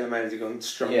full. TaylorMade have gone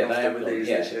strong Yeah, they have with got, these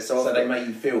yeah. this year. So they make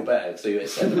you feel better. So you're at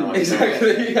 7 9.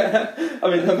 Exactly, yeah. I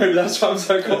mean, maybe that's why I'm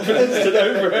so confident to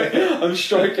over it. I'm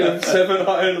striking a 7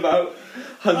 iron about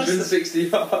 160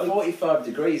 yards. 45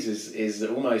 degrees is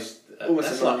almost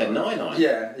that's like a 9 iron.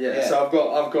 Yeah. So I've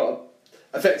got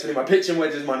effectively my pitching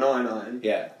wedge is my 9 iron.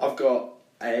 Yeah. I've got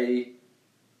a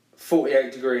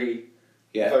 48 degree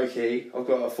Vokey. I've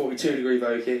got a 42 degree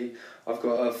Vokey. I've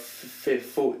got a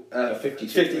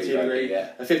 52 degree,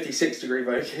 a 56 degree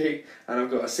Vokey, and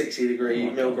I've got a 60 degree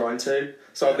mill grind too.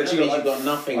 So I've literally got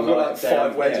nothing. I've got like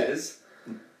 5 wedges.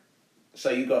 Yeah. So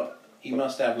you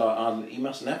mustn't have like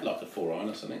a 4 iron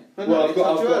or something. Well, I've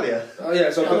got earlier. Oh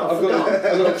yeah, so I've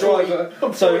got a driver.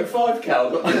 So 5 cal.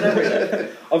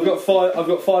 I've got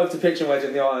 5 to pitch and wedge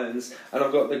in the irons, and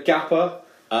I've got the gapper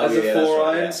as a 4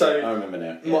 iron. Right, so I remember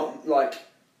now.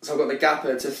 So I've got the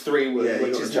gapper to 3 wood,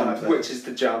 which is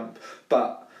the jump.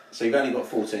 But so you've only got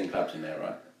 14 clubs in there,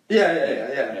 right?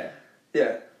 Yeah.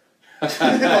 But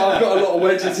I've got a lot of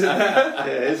wedges in there. Yeah,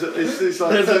 it's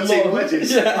like There's 13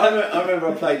 wedges. Yeah. I remember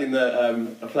I played in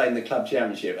the club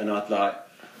championship, and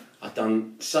I'd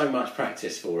done so much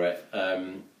practice for it,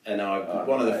 and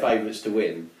one of the favourites to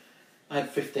win. I had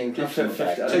 15 clubs in the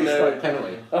bag, 2-stroke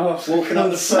penalty. Walking up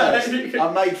the first,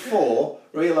 I made 4,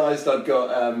 realised I'd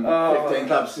got 15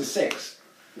 clubs to 6.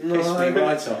 Pissed me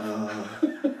right off.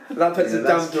 That puts a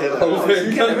damper on the whole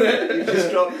thing, doesn't it?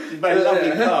 You made a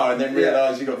lovely par and then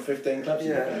realised you got 15 clubs in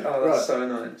the bag. Oh, that's so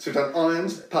annoying. So we've done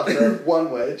irons, putter,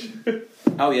 1 wedge.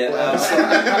 Oh yeah,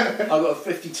 I've got a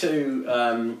 52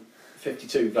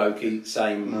 Vokey,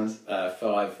 same Nice.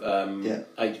 5,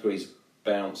 8 degrees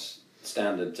bounce,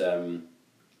 standard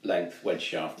length wedge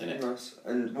shaft in it. Nice.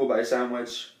 And what about your sand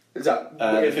wedge? Is that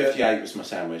the 58 was my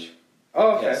sandwich.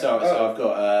 Oh, okay. Yeah, so I've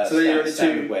got so a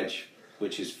standard wedge,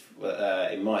 which is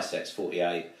in my sets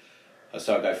 48.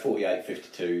 So I go 48,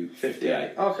 52,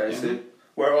 58. Okay, yeah. so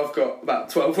where I've got about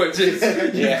 12 wedges,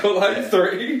 you've got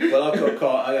 3. Well, I go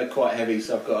quite heavy,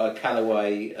 so I've got a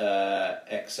Callaway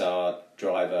XR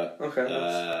driver,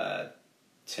 nice.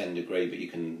 10 degree, but you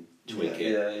can tweak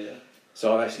it. Yeah.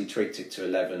 So I've actually tweaked it to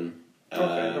 11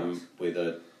 nice. with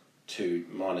a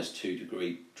 -2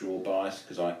 degree draw bias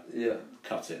because I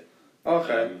cut it.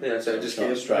 Okay, so just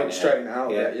straighten it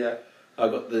out. Yeah. I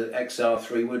got the XR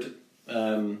 3 wood.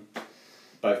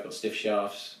 Both got stiff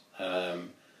shafts. Got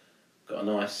a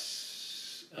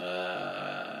nice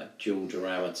dual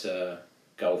diameter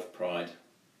Golf Pride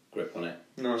grip on it,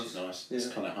 which is nice. It's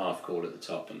kind of half cord at the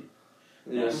top and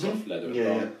nice soft leather at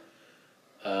the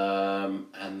bottom.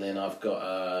 And then I've got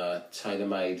a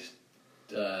TaylorMade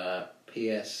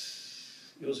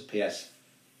PS. Yours are PS5,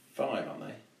 aren't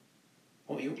they?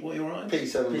 What are your irons?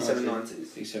 P790s.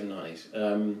 P790s.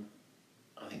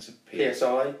 I think it's a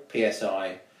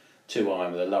PSI 2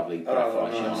 iron with a lovely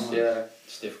graphite shaft. Yeah.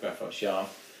 Stiff graphite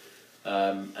shaft.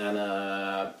 And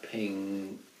a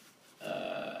Ping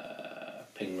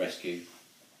Rescue.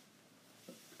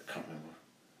 I can't remember.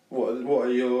 What are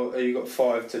you got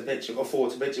 5 to pitching or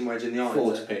 4 to pitching wedge in the irons?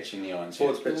 4 to pitch in the irons.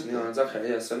 4 to pitch in the irons.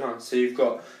 Okay, yeah, so nice. So you've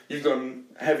gone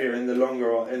heavier in the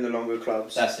longer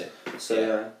clubs. That's it.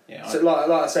 So yeah. So like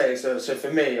I say, so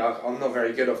for me, I'm not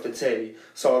very good off the tee.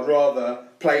 So I'd rather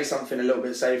play something a little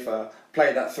bit safer,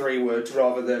 play that 3 wood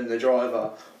rather than the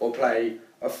driver, or play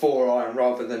a 4 iron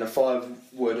rather than a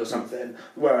 5 wood or something,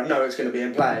 where I know it's going to be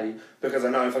in play, because I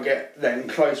know if I get then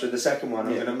close with the second one,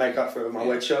 I'm going to make up for it with my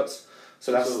wedge shots.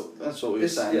 So that's what we were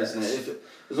saying, isn't it?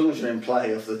 As long as you're in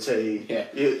play off the tee,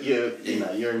 you're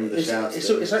in the shouts. It's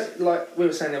like we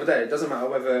were saying the other day. It doesn't matter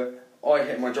whether I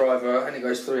hit my driver and it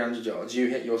goes 300 yards, you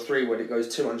hit your 3 wood, it goes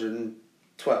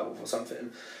 212 or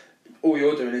something. All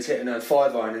you're doing is hitting a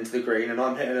 5 iron into the green, and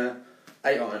I'm hitting a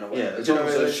 8 iron or whatever. Yeah, as long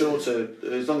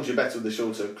as you're better with the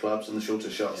shorter clubs and the shorter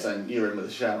shots, then you're in with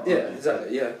a shout. Yeah,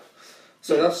 exactly. Yeah.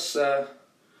 So that's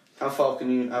how far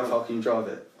can you drive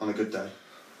it on a good day?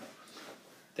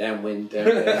 Downwind.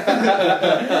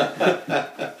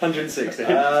 160.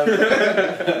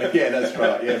 Yeah, that's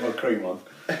right. Yeah, my cream one.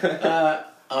 I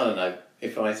don't know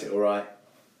if I hit it all right.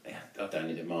 Yeah, I don't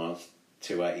need it miles.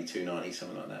 280, 290,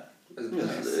 something like that.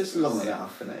 It's long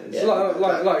enough, isn't it? Yeah.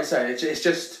 Like you say, it's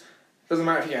just doesn't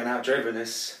matter if you're getting outdriven.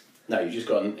 No, you just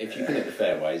got if you can hit the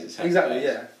fairways, it's exactly.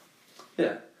 Yeah.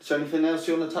 Is there anything else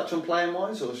you want to touch on playing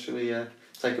wise, or should we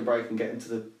take a break and get into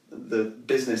the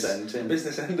business end? Tim?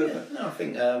 Business end of it. No, I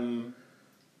think I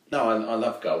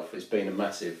love golf. It's been a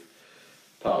massive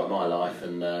part of my life,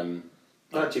 and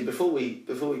actually, before we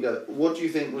go, what do you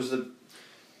think was the?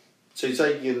 So you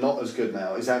say you're not as good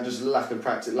now. Is that just lack of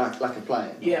practice, lack of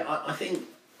playing? Yeah, I think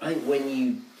when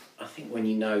you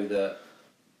know that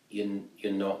you're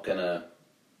not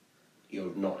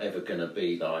ever gonna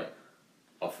be like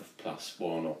off of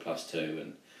 +1 or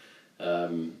 +2,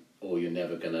 and or you're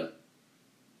never gonna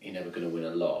win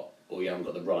a lot, or you haven't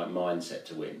got the right mindset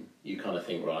to win. You kind of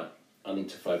think, right, I need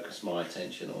to focus my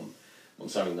attention on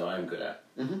something that I am good at,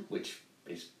 which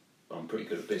is I'm pretty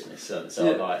good at business. So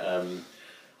yeah.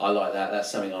 I like that.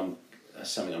 That's something I'm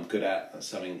good at. That's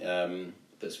something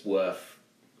that's worth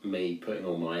me putting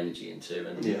all my energy into.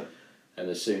 And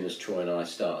as soon as Troy and I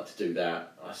started to do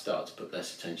that, I started to put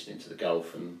less attention into the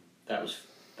golf, and that was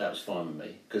fine with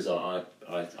me, because I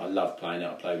love playing it.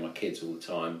 I play with my kids all the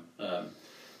time.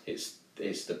 It's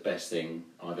the best thing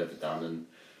I've ever done, and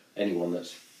anyone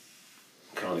that's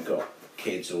kind of got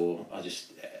kids, or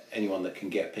anyone that can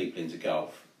get people into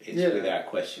golf, it's without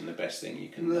question the best thing you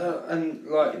can and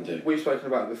like can do. We've spoken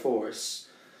about it before, it's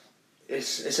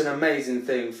an amazing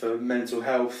thing for mental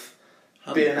health,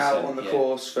 being out on the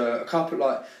course for a couple,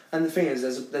 and the thing is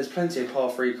there's plenty of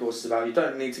par 3 courses about. You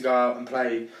don't need to go out and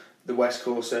play the West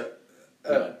course at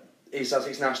East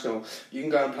Sussex National. You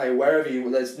can go and play wherever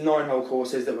there's 9-hole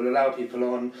courses that will allow people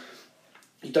on.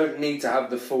 You don't need to have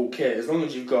the full kit. As long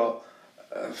as you've got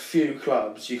a few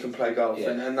clubs, you can play golf,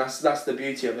 and that's the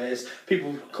beauty of it. Is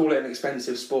people call it an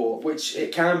expensive sport, which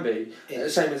it can be,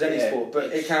 same as any sport,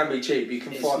 but it can be cheap. You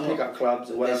can pick up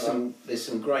clubs or whatever. There's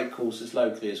some great courses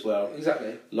locally as well.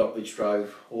 Exactly. Lockbridge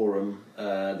Grove, Horham,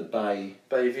 the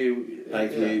Bayview,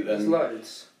 and there's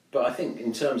loads. But I think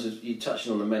in terms of you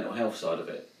touching on the mental health side of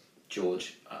it,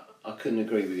 George, I couldn't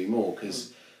agree with you more,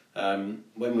 because when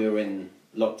we were in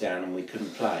lockdown and we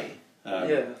couldn't play,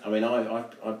 I mean I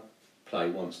play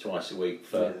once, twice a week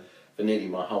for nearly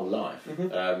my whole life,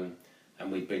 and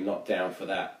we'd been locked down for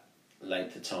that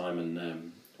length of time,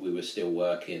 and we were still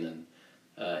working, and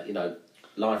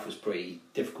life was pretty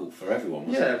difficult for everyone,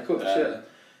 wasn't it? Of course,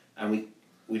 and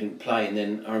we didn't play, and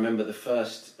then I remember the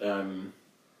first time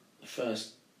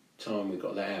we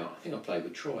got let out, I think I played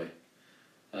with Troy.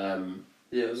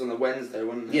 It was on the Wednesday,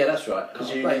 wasn't it? Yeah, that's right.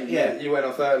 Because you went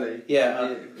off early.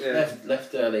 Yeah,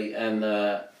 left early, and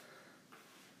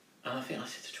I think I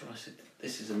said to Troy, I said,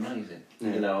 "This is amazing."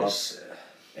 Yeah.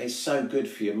 It's so good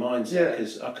for your mindset,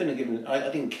 because I couldn't have given. I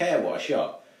didn't care what I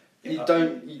shot. You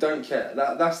don't care.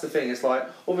 That's the thing. It's like,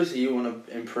 obviously you want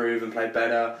to improve and play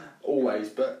better always,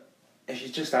 but if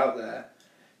you're just out there,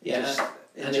 just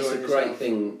and it's a great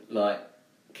thing, like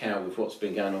Cal, with what's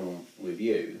been going on with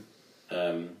you,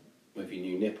 with your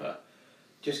new nipper,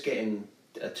 just getting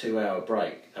a 2-hour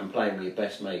break and playing with your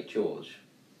best mate George.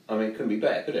 I mean, it couldn't be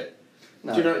better, could it?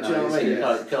 No, do you know what I mean?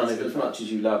 Like, kind of, as much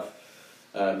as you love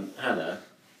Hannah,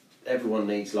 everyone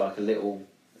needs like a little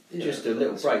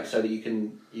break, so that you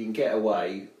can get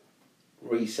away,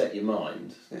 reset your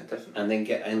mind, definitely, and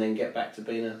then get back to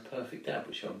being a perfect dad,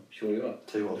 which I'm sure you are.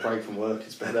 Tell you what, break from work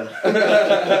is better.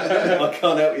 I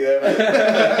can't help you there, mate.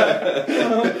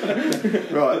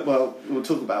 Right, well, we'll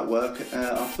talk about work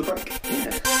after the break.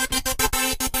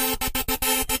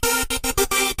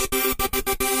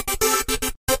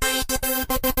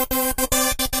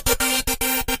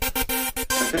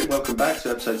 Okay, welcome back to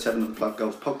episode 7 of the Plug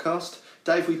Golf podcast.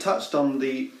 Dave, we touched on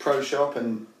the pro shop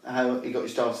and how you got you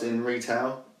started in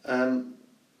retail. Do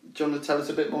you want to tell us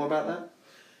a bit more about that?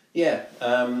 Yeah,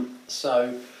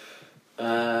 so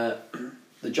the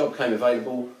job came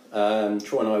available.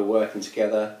 Troy and I were working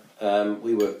together.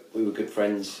 We were good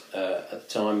friends at the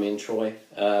time, me and Troy,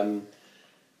 and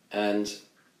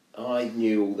I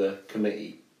knew all the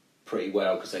committee pretty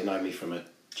well because they'd known me from a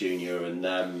junior,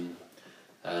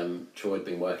 and Troy had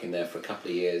been working there for a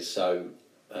couple of years. So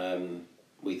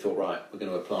we thought, right, we're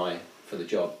going to apply for the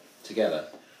job together,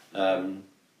 and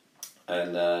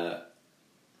I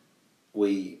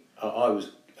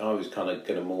was kind of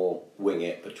going to more wing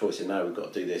it, but Troy said, no, we've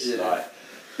got to do this like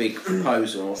big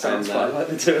proposal. Sounds and, like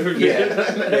the two of you.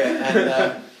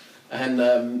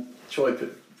 and Troy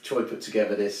put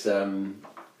together this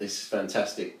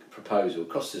fantastic proposal.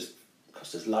 Cost us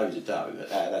loads of dough.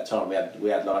 At that time, we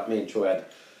had like, me and Troy had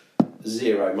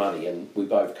zero money, and we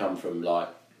both come from like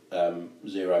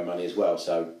zero money as well.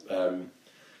 So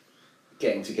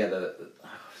getting together,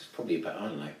 it's probably about, I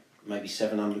don't know, maybe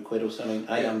 700 quid or something,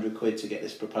 800 quid to get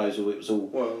this proposal. It was all...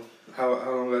 Well, how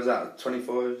long ago was that?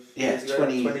 25 yeah, years ago?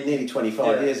 nearly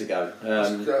 25 years ago.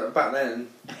 Back then.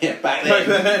 Yeah, back then.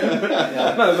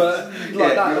 No, but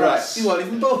like that. You're right. You weren't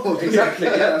even born. Exactly,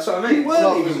 yeah, that's what I mean. You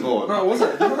weren't even born. No, was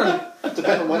it? No.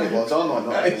 Depending on when it was, I might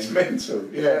not. That is mental.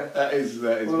 Yeah, that is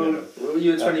mental. Well,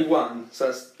 you were 21, so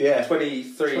that's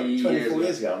 23 24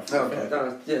 years ago. Okay.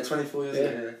 No, yeah, 24 years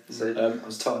ago. Yeah. So, I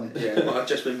was tiny. yeah, well, I've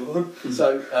just been born.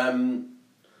 So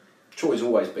Troy's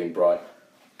always been bright,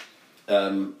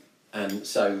 and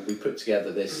so we put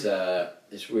together this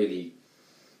really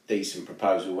decent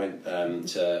proposal. Went and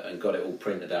got it all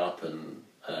printed up, and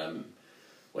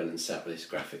went and sat with this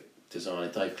graphic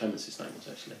designer, Dave Clements, his name was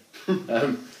actually,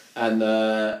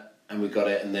 and we got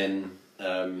it, and then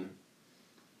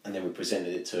we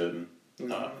presented it to him,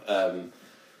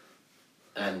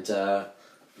 and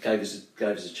gave us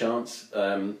a chance.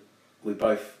 We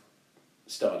both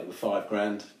started with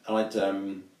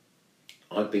 $5,000.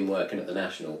 I'd been working at the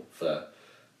National for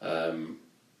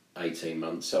 18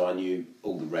 months, so I knew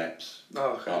all the reps.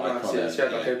 Oh, okay, nice. Yeah, so you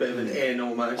had like a bit of an in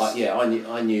almost.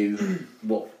 I knew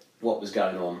what was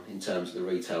going on in terms of the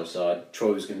retail side.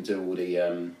 Troy was going to do all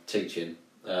the teaching,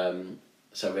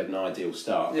 so we had an ideal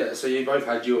start. Yeah, so you both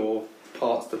had your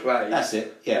parts to play. That's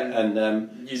it. Yeah,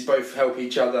 and you both help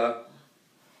each other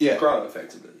grow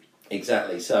effectively.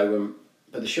 Exactly. So,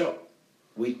 but the shop,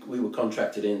 we were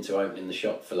contracted into opening the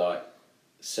shop for like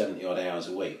 70 odd hours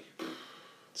a week.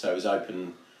 So it was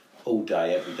open all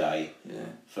day, every day,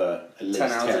 for at least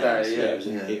 10 hours a day. Yeah, it was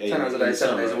 10 hours a day,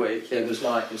 7 days a week. Yeah. It was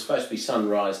supposed to be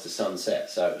sunrise to sunset.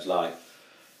 So it was like,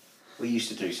 we used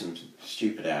to do some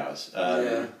stupid hours.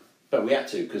 But we had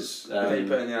to because you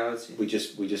put in the hours. We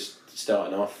just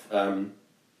starting off, and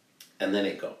then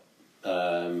it got.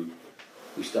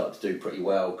 We started to do pretty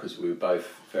well because we were both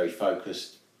very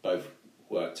focused, both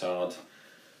worked hard,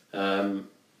 and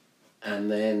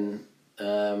then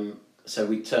so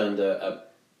we turned a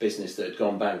business that had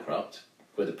gone bankrupt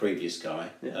with the previous guy,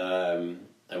 and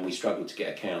we struggled to get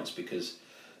accounts because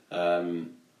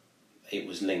it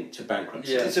was linked to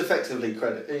bankruptcy. Yeah. It's effectively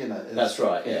credit, That's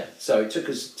right. Yeah. So it took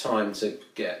us time to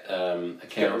get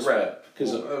accounts,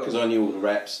 because I knew all the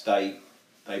reps. They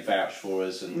vouched for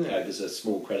us and gave us a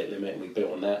small credit limit, and we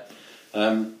built on that.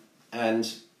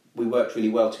 And we worked really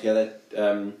well together.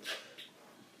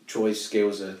 Troy's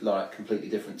skills are like completely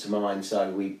different to mine, so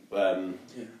we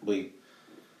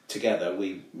together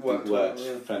worked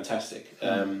fantastic.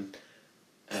 Still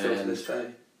to this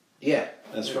day. Yeah,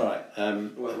 that's right.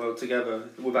 Work well together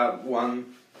without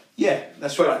one. Yeah,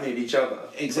 that's both right. Need each other.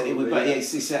 Exactly.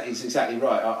 It's exactly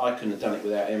right. I couldn't have done it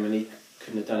without him, and he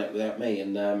couldn't have done it without me.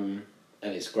 And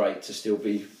it's great to still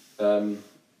be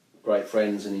great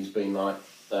friends. And he's been one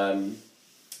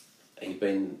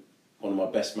of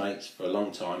my best mates for a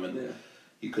long time, and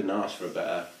you couldn't ask for a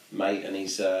better mate. And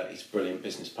he's a brilliant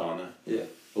business partner. Yeah.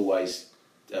 Always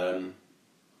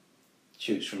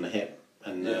shoots from the hip.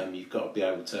 And you've got to be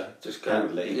able to just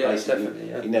handle it. He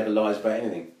never lies about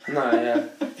anything. No, yeah.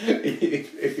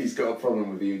 if he's got a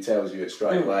problem with you, he tells you it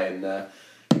straight away, and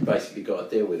you basically got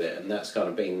to deal with it. And that's kind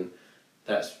of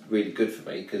that's really good for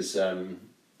me because I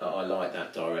like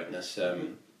that directness.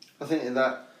 I think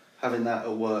that having that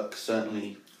at work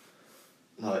certainly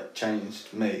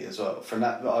changed me as well. From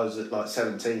that, I was at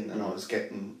 17 and I was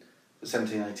getting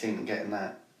 17, 18 and getting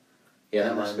that. Yeah,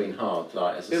 that must have been hard.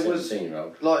 As a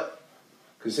 17-year-old.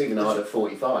 Because even I at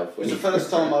 45. It was the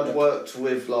first time I'd worked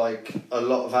with a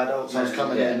lot of adults. I was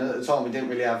coming in at the time. We didn't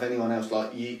really have anyone else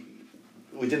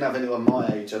we didn't have anyone my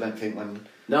age. I don't think when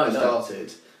I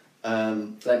started.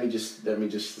 Let me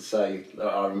just say,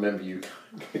 I remember you.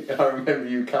 I remember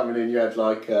you coming in. You had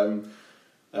like, for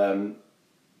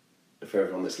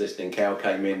everyone that's listening, Cal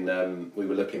came in. We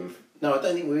were looking. No, I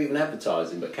don't think we were even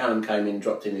advertising, but Callum came in,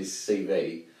 dropped in his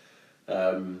CV.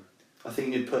 I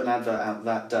think you'd put an advert out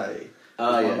that day.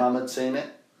 Yeah. My mum had seen it.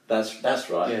 That's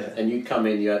right. Yeah. And you come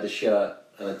in. You had a shirt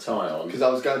and a tie on. Because I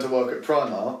was going to work at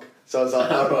Primark, so I was like,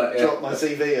 drop my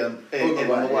CV on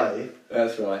the way.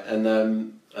 That's right. And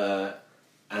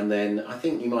then I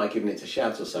think you might have given it to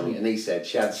Shads or something, and he said,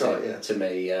 Shad said to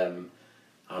me,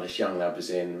 this young lad was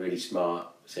in, really smart,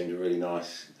 seemed a really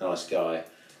nice guy.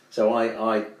 So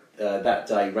I that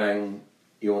day rang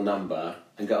your number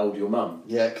and got hold of your mum.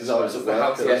 Yeah, because I was at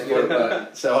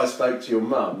work. So I spoke to your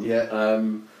mum. Yeah.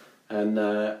 And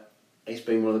it's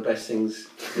been one of the best things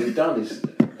we've done. Is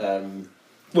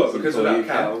because without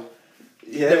Cal.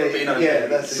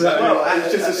 That's it's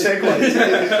just a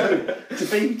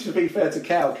segue. To be fair to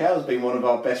Cal's been one of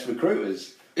our best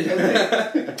recruiters. Isn't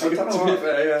it?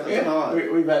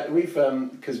 We've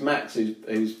because Max,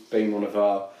 who's been one of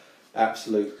our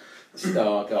absolute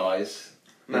star guys.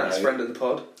 Matt's friend of the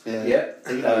pod. Yeah.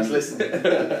 He knows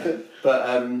listening.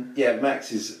 But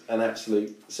Max is an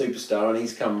absolute superstar, and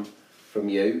he's come from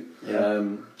you,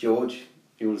 George.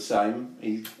 You're the same.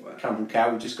 He's come from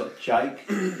Cal. We've just got Jake.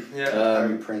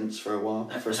 Harry Prince for a while.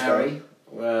 For a Harry.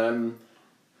 I'm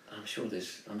sure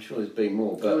there's been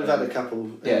more, but we've had a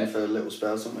couple for little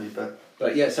spells, haven't we?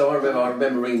 But yeah. So I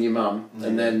remember ringing your mum,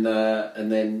 and then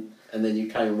you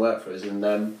came and worked for us,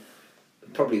 and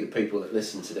probably the people that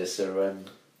listen to this are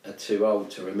too old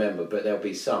to remember, but there'll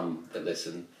be some that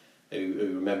listen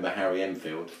who remember Harry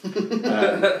Enfield,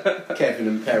 Kevin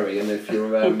and Perry, and if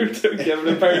you're Kevin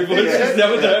and Perry voices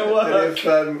never don't work.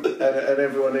 And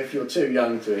everyone, if you're too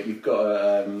young to it, you've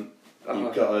got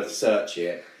to search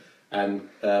it. And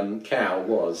Cal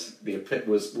was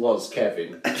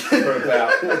Kevin for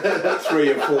about 3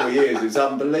 or 4 years. It's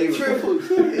unbelievable. 3 or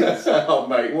 4 years. Oh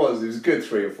mate, it was a good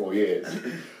 3 or 4 years.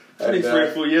 Only 3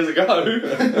 or 4 years ago.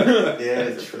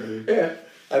 Yeah, true. Yeah,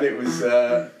 and it was.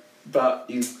 But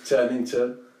you turned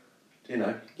into, you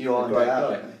ironed it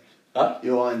out. Huh?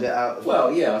 You ironed it out.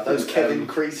 Well, yeah, I think, those Kevin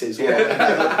creases.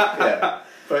 Yeah,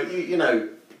 but you know,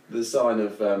 the sign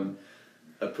of a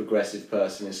progressive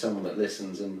person is someone that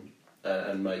listens and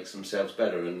makes themselves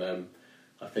better. And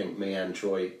I think me and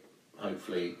Troy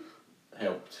hopefully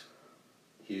helped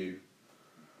you.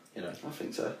 I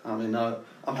think so. I mean,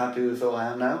 I'm happy with who I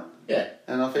am now. Yeah,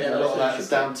 and I think a lot of that's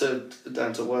down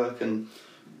to work and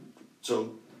sort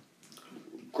of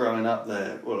growing up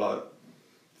there, or like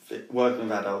working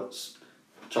with adults,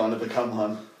 trying to become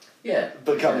one. Yeah,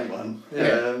 becoming one.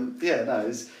 It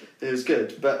was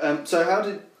good. But that's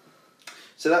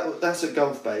at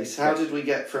Golf Base. How did we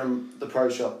get from the pro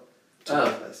shop to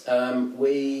Golf Base?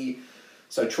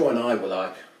 So Troy and I were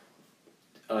like,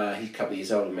 he's a couple of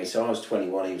years older than me, so I was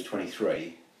 21, he was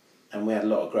 23, and we had a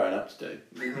lot of growing up to do.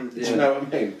 Do you know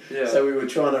what I mean? Yeah. So we were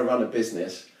trying to run a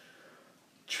business,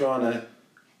 trying to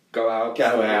go out,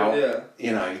 working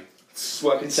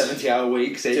 70-hour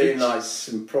weeks, doing like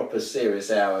some proper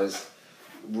serious hours,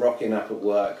 rocking up at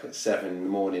work at 7 in the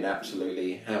morning,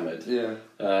 absolutely hammered. Yeah.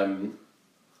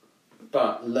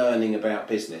 But learning about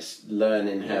business,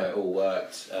 learning how it all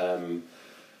worked,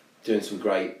 doing some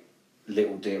great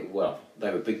little deals. Well,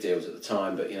 they were big deals at the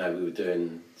time, but we were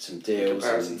doing some deals. In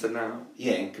comparison to now.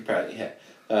 Yeah, in comparison, yeah.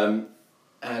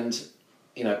 And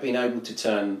being able to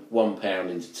turn £1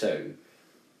 into 2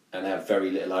 and have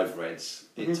very little overheads,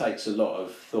 it takes a lot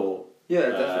of thought. Yeah,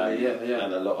 definitely.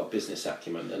 And a lot of business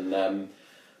acumen, and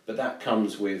but that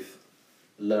comes with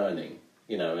learning,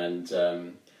 and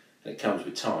it comes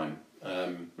with time.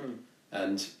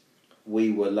 And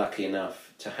we were lucky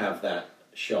enough to have that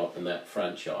shop and that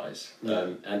franchise,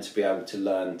 and to be able to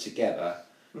learn together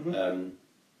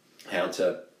how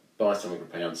to buy something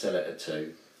for £1, sell it at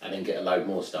 2, and then get a load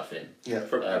more stuff in. Yeah.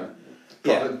 Proper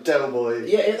Del Boy.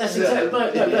 Yeah, that's exactly.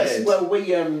 Well,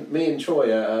 we, me and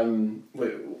Troy,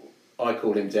 I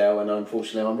call him Del, and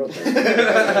unfortunately I'm Roger,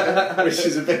 which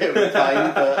is a bit of a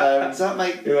pain. But does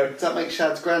that make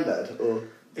Shad's granddad? Or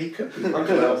he could be.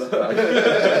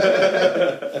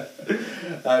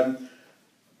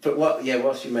 But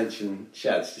whilst you mention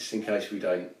Shads, just in case we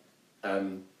don't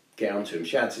get onto him,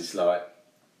 Shads is like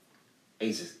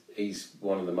he's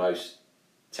one of the most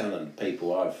talented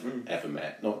people I've ever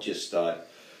met. Not just like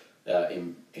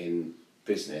in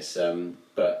business,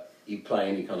 but you play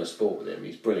any kind of sport with him.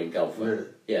 He's a brilliant golfer. Really?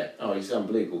 Yeah. Oh, he's an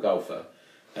unbelievable golfer.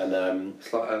 And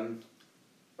it's like I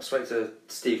spoke to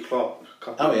Steve Clark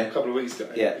a couple of weeks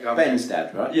ago. Yeah, Ben's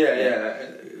dad, right? Yeah.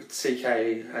 CK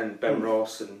and Ben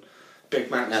Ross and Big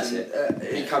Macs. That's and,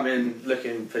 he come in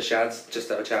looking for Shads, just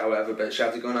to have a chat or whatever, but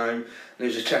Shads had gone home and he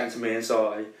was just chatting to me and Si,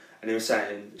 and he was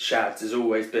saying Shads has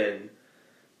always been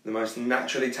the most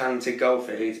naturally talented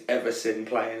golfer he's ever seen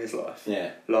play in his life.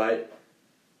 Yeah. Like,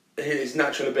 his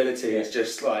natural ability is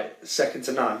just like second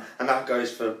to none, and that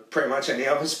goes for pretty much any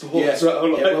other sport as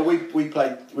well. Like. Yeah, well, we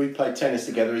played tennis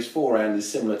together. His forehand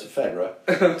is similar to Federer.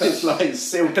 It's like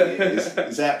silky.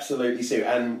 It's absolutely silky.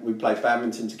 And we played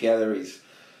badminton together.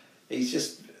 He's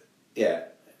just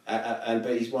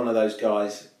but he's one of those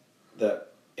guys that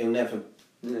he'll never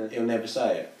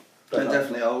say it. But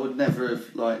definitely, I would never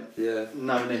have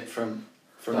known it from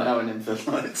knowing him for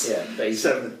like but he's,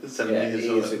 7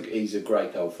 years. He's a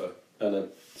great golfer and a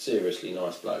seriously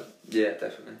nice bloke. Yeah,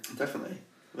 definitely. Definitely.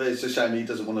 But it's a shame he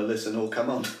doesn't want to listen or come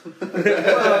on.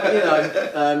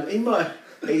 Well, he might.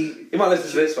 He might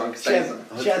listen to this one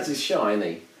because Shads is shy, isn't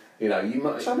he? You know, you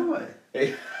might. So am I.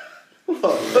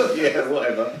 Yeah,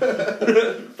 whatever.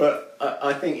 But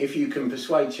I think if you can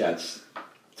persuade Shads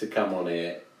to come on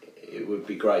here, it would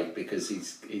be great because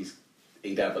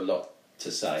he'd have a lot to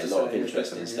say, a lot of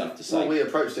interesting stuff to say. Well, we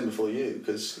approached him before you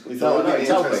because we thought he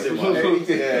told me. He told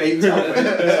me.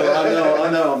 So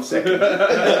I know I'm second.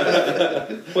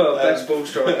 Well, best ball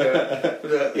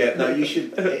striker. Yeah, no, you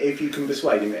should. If you can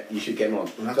persuade him, you should get him on.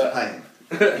 We'll have to pay him.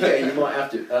 Yeah, you might have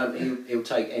to. He'll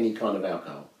take any kind of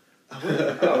alcohol. I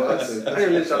think he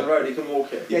lives down the road. He can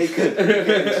walk it. Yeah, he could.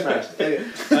 Get him smashed.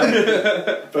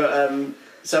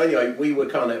 So anyway, we were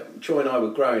Troy and I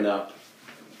were growing up,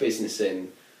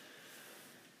 businessing,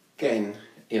 getting,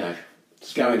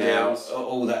 going out,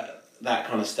 all that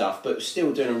kind of stuff, but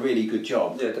still doing a really good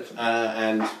job. Yeah, definitely.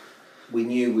 And we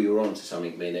knew we were onto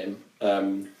something, me and him.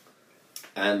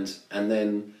 And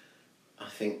then I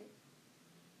think,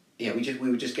 we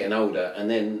were just getting older, and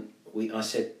then I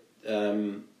said,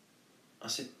 Troy,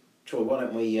 why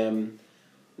don't we?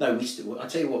 I'll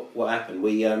tell you what happened.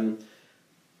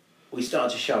 We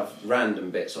started to shove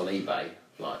random bits on eBay,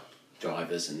 like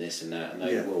drivers and this and that, and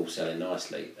they were all selling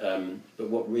nicely. But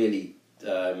what really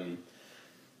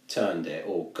turned it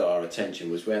or got our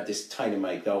attention was we had this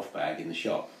tailor-made golf bag in the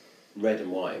shop, red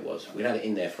and white it was. We had it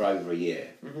in there for over a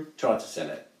year. Mm-hmm. Tried to sell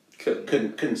it,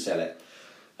 couldn't sell it.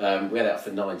 We had it up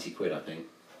for 90 quid, I think.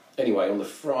 Anyway, on the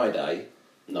Friday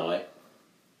night,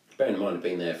 bearing in mind I'd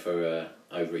been there for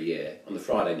over a year, on the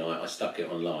Friday night I stuck it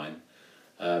online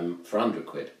for 100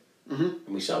 quid. Mm-hmm.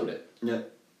 And we sold it. Yeah.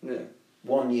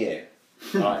 1 year.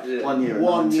 Right. Yeah.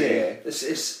 1 year.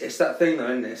 It's that thing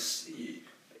though, isn't it?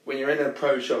 When you're in a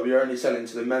pro shop, you're only selling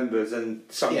to the members and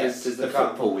some visitors that come.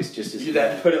 Football is just as you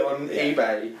then put it on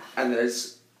eBay and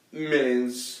there's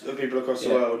millions of people across the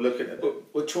world looking at it.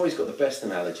 Well, Troy's got the best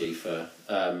analogy for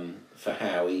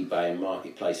how eBay and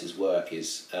marketplaces work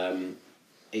is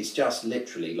it's just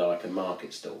literally like a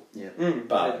market stall. Yeah.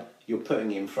 But you're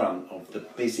putting in front of the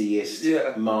busiest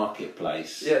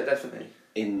marketplace. Yeah, definitely.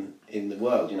 In the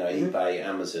world, eBay,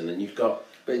 Amazon, and you've got.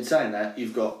 But in saying that,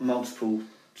 you've got multiple.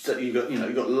 So you've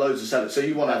got loads of sellers. So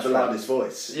you want to have the loudest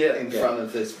voice in front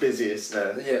of this busiest.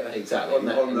 Exactly,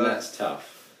 and that's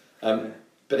tough.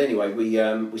 But anyway, we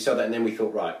saw that, and then we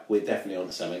thought, right, we're definitely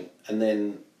on something. And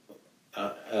then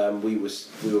we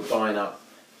were buying up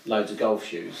loads of golf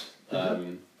shoes.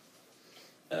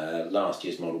 Last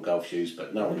year's model golf shoes,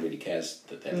 but no one really cares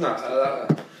that they're no,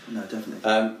 definitely.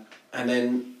 And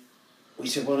then we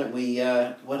said, why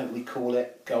don't we call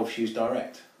it Golf Shoes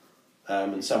Direct?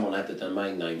 And someone had the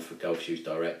domain name for Golf Shoes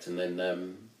Direct, and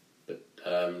then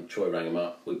Troy rang him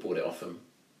up. We bought it off him.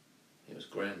 It was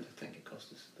 £1,000, I think it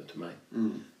cost us, the domain.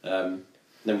 Then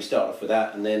we started off with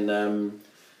that, and then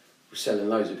we're selling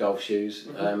loads of golf shoes.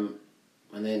 And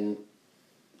then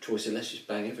Troy said, let's just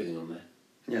bang everything on there.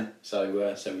 Yeah. So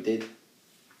we did.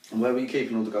 And where were you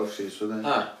keeping all the golf shoes for then?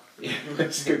 Yeah,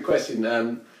 that's a good question.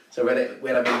 So we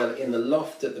had them in the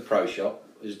loft at the pro shop.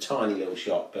 It was a tiny little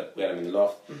shop, but we had them in the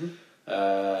loft.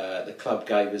 The club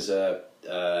gave us a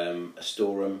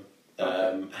storeroom,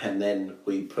 and then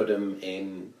we put them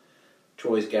in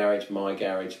Troy's garage,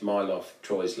 my loft,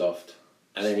 Troy's loft,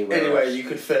 and anywhere else. You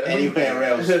could fit them. Anywhere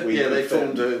else. They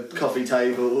formed a coffee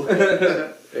table.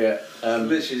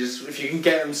 Literally, just if you can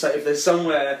get them, so if there's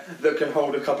somewhere that can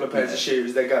hold a couple of pairs of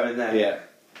shoes, they're going there. Yeah,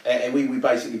 and we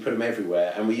basically put them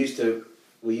everywhere, and we used to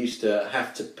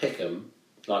have to pick them,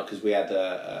 like because we had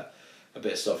a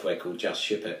bit of software called Just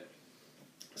Ship It,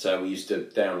 so we used to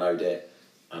download it.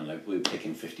 I don't know, we were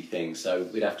picking 50 things, so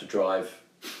we'd have to drive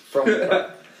from the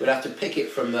club. We'd have to pick it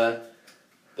from the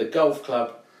golf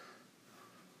club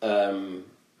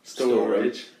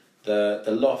storage, the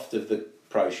loft of the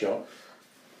pro shop,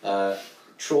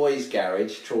 Troy's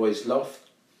garage, Troy's loft,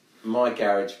 my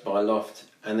garage, my loft,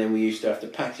 and then we used to have to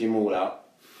package them all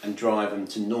up and drive them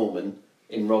to Norman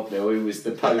in Robnell, who was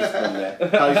the postman there,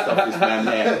 post office man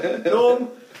there. Norm,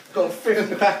 got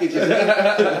 50 packages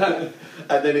in.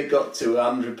 And then it got to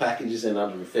 100 packages and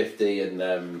 150, and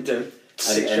you do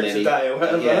 6 trips a day or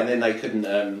whatever. Yeah, and then they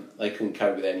couldn't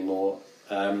cope with it anymore.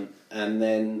 And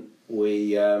then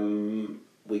we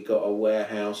got a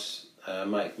warehouse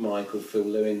mate mine called Phil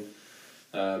Lewin,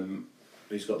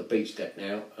 who's got the beach deck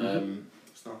now.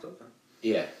 Start up there.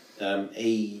 Yeah,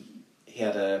 he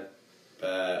had a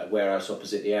warehouse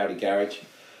opposite the Audi garage,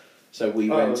 so we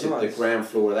rented the ground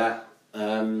floor of that.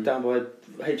 Down by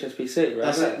HSBC, right?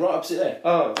 That's it, right opposite there.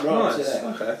 Oh, right nice. opposite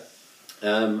there.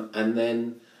 Okay. And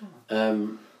then,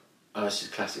 it's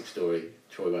just a classic story.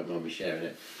 Troy won't mind me sharing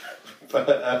it,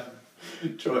 but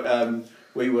Troy,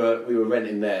 we were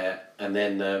renting there, and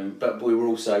then but we were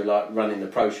also like running the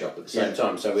pro shop at the same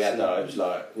time. So we had that. It was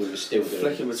like we were still doing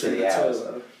flicking between the hours,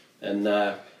 two, and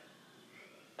that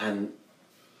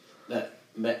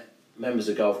members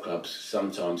of golf clubs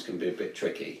sometimes can be a bit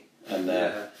tricky, and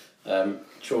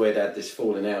Troy had this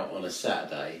falling out on a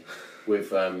Saturday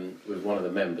with one of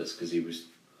the members because the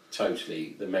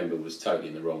member was totally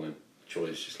in the wrong, and Troy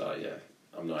was just like, yeah,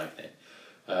 I'm not having it.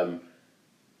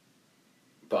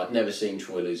 But I'd never seen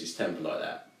Troy lose his temper like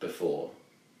that before,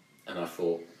 and I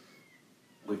thought,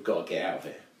 we've got to get out of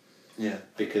it. Yeah.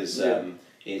 Because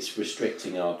it's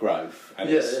restricting our growth, and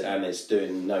it's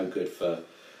doing no good for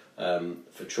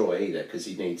Troy either, because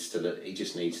he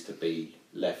just needs to be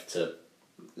left to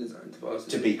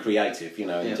be creative,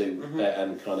 and do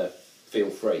and kind of feel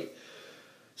free.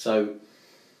 So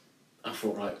I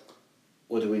thought, right,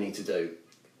 what do we need to do?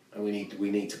 And we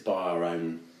need to buy our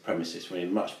own premises. We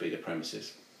need much bigger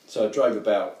premises. So I drove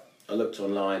about. I looked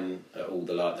online at all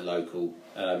the local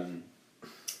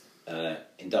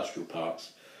industrial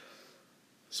parks,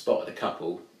 spotted a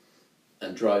couple,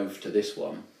 and drove to this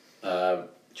one,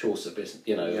 Chaucer Business.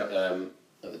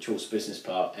 At the Chaucer Business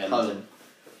Park. And home.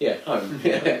 Yeah, home.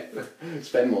 Yeah,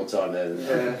 spend more time there than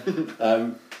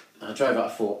that. I drove up. I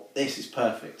thought, this is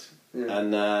perfect.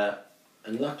 Yeah.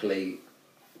 And luckily,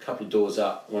 a couple of doors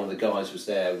up, one of the guys was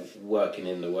there working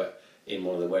in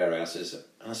one of the warehouses,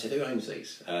 and I said, "Who owns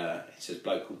these?" He says, "A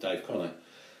bloke called Dave Connor."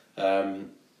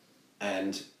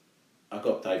 And I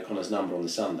got Dave Connor's number on the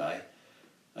Sunday.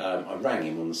 I rang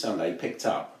him on the Sunday. He picked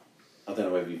up. I don't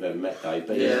know whether you've ever met Dave,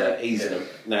 but he's in a...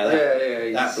 Now,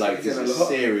 that bloke is a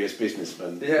serious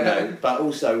businessman. Yeah. But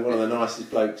also one of the nicest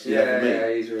blokes you ever meet.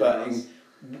 Yeah, he's really nice.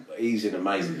 He's an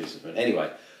amazing businessman. Anyway,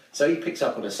 so he picks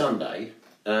up on a Sunday.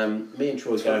 Me and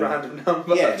Troy go... To a random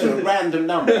number. Yeah, to a random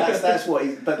number. That's what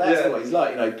he's... But that's what he's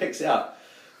like, he picks it up.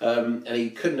 And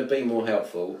he couldn't have been more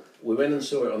helpful. We went and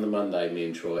saw it on the Monday, me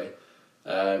and Troy.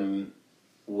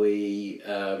 We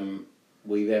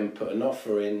then put an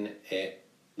offer in it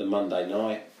the Monday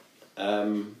night,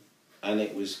 and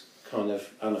it was kind of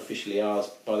unofficially ours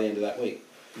by the end of that week.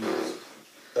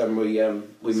 And we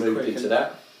moved into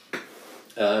that,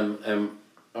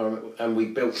 and we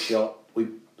built the shop.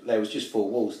 There was just 4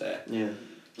 walls there. Yeah.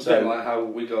 So like how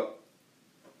we got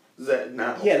Z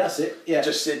now. Yeah, that's it. Yeah,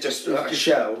 just like a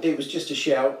shell. It was just a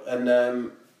shell, and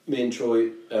me and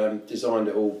Troy designed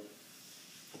it all,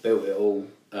 built it all.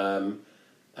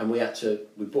 And we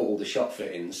bought all the shop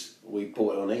fittings. We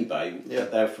bought it on eBay. Yeah.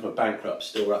 They're from a bankrupt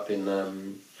store up in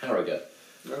Harrogate.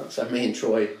 Oh. So me and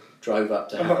Troy drove up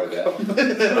to Harrogate in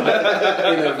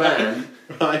a van.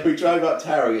 Right, we drove up to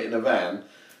Harrogate in a van,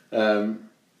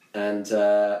 and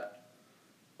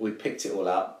we picked it all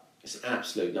up. It's an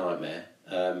absolute nightmare.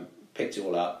 Picked it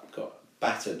all up, got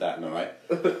battered that night,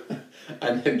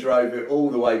 and then drove it all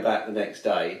the way back the next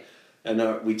day.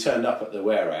 And we turned up at the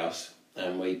warehouse,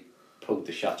 and we pulled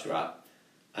the shutter up,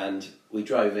 and we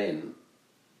drove in,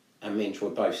 and me and Troy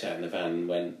both sat in the van and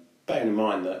went, bearing in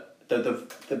mind that it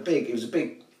was a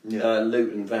big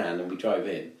Luton van, and we drove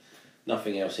in,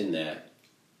 nothing else in there,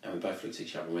 and we both looked at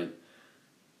each other and went,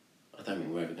 I don't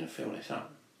think we're ever going to fill this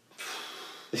up.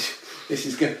 This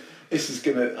is gonna.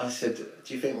 I said,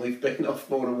 do you think we've bitten off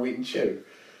more than we can chew?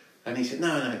 And he said,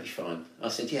 no, it'll be fine. I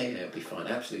said, yeah, it'll be fine,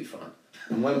 absolutely fine.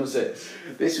 And when was this?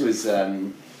 This was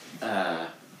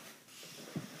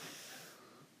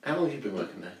how long have you been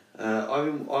working there?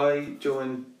 I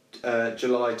joined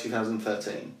July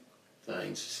 2013.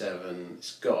 7.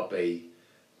 It's got to be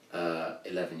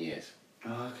 11 years.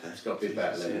 Oh, okay. It's got to be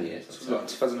about 11 years. It's like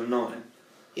 2009.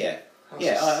 Yeah.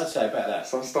 I'd say about that.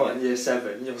 So I'm starting year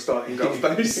 7, you're starting golf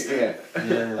base. Yeah,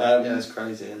 it's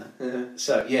crazy, isn't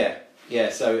it? Yeah.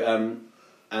 So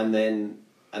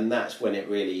and that's when it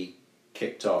really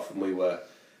kicked off, and we were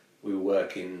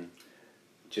working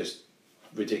just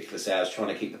ridiculous hours trying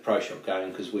to keep the pro shop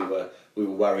going because we were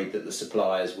worried that the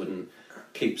suppliers wouldn't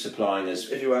keep supplying us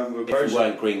if you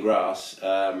weren't green grass.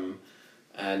 So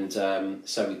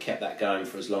we kept that going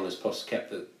for as long as possible.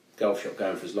 Kept the golf shop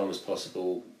going for as long as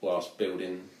possible whilst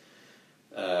building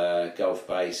golf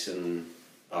base, and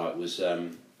it was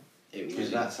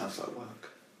that sounds like work.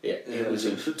 Yeah, it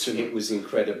was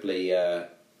incredibly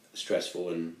stressful,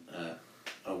 and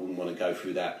I wouldn't want to go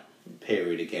through that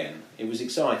period again. It was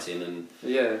exciting,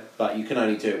 but you can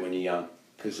only do it when you're young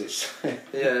because it's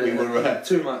we were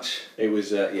too much. It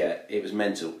was it was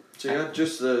mental. So you had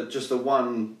just the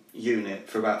one unit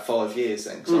for about 5 years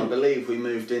then, because I believe we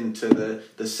moved into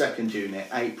the second unit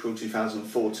April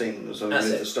 2014 was when we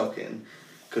moved the stock in,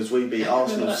 because we beat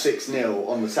Arsenal 6-0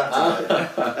 on the Saturday.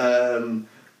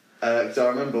 Because I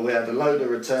remember we had a load of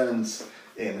returns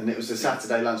in, and it was a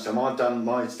Saturday lunchtime. I'd done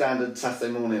my standard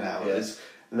Saturday morning hours,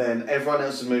 and then everyone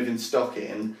else was moving stock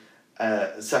in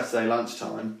Saturday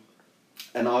lunchtime,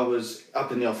 and I was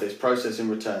up in the office processing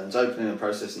returns, opening and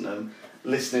processing them,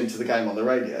 listening to the game on the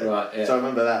radio. Right, yeah. So I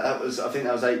remember I think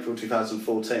that was April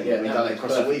 2014. Yeah, we done it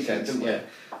across the weekend, didn't we?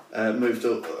 Yeah. Moved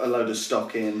a load of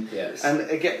stock in. Yes. And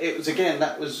again,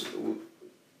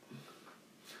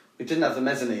 we didn't have the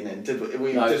mezzanine in, did we?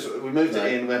 We moved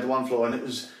it in, we had the one floor, and it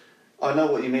was, I know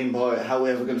what you mean by how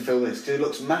we're ever going to fill this, because it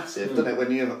looks massive, doesn't it,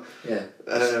 when you're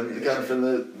going from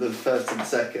the first to the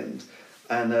second.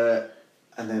 And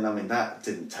then, I mean, that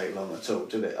didn't take long at all,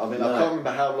 did it? I mean, I can't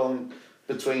remember how long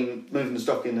between moving the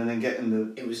stock in and then getting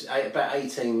the... It was about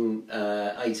 18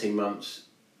 months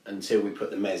until we put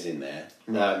the mezz in there.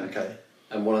 Right, okay.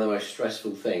 And one of the most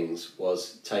stressful things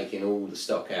was taking all the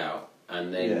stock out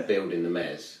and then building the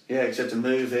mezz. Yeah, because you had to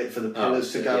move it for the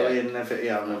pillars to go in and everything.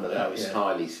 Yeah, I remember that. That was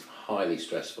highly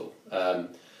stressful. And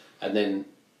then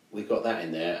we got that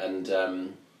in there,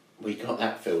 and we got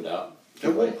that filled up.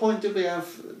 At what point did we have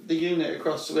the unit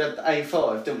across? We had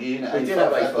A5, didn't we? Unit we A5 did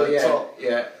have at the top.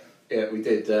 Yeah, we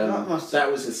did.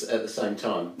 That was at the same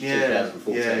time.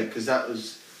 2014. Yeah, because that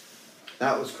was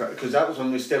because that was when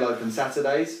we were still open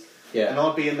Saturdays. Yeah. And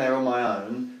I'd be in there on my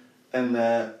own, and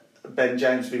Ben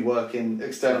James would be working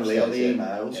externally on the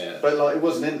emails. Yeah. But like it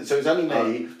wasn't in, so it was only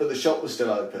me, but the shop was still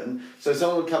open. So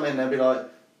someone would come in and they'd be like,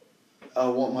 "I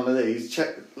want one of these."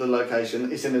 Check the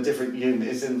location. It's in a different unit.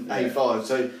 It's in A5.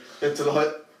 So you have to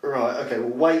we'll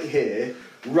wait here,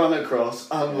 run across,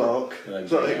 unlock,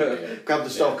 grab the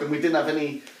stock, and we didn't have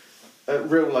any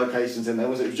real locations in there,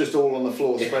 was it? It was just all on the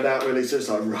floor, spread out really. So it's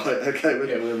like,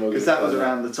 because that was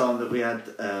around the time that we had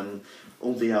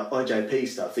all the IJP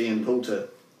stuff, the Ian Poulter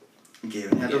gear,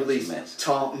 and had all these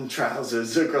tartan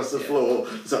trousers across the floor.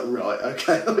 It's like,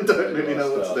 I don't really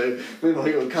know what to do. Meanwhile,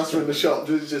 you got a customer in the shop,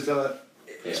 it's just like...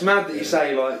 It's mad that you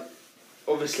say, like,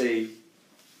 obviously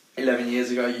 11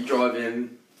 years ago you drive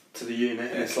in to the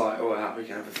unit and it's like, how we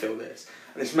can ever fill this?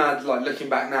 And it's mad, like, looking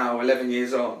back now, 11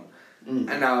 years on, and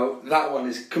now that one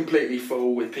is completely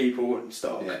full with people and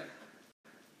stock. Yeah.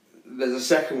 There's a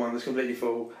second one that's completely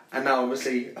full, and now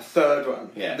obviously a third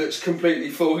one that's completely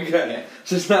full again. Yeah.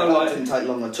 So it's now that didn't take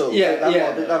long at all.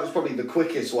 That was probably the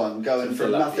quickest one, going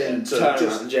from nothing to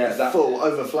just full,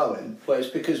 overflowing. Well, it's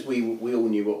because we all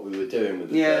knew what we were doing with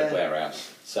the third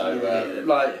warehouse. So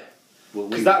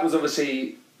because that was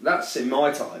obviously, that's in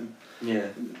my time. Yeah.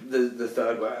 The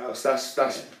third warehouse.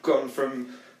 That's gone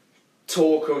from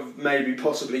talk of maybe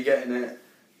possibly getting it,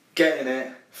 filling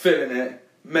it,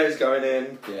 mezz going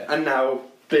in, and now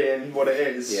being what it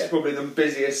is, probably the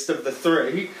busiest of the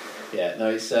three. Yeah, no,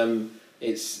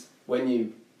 it's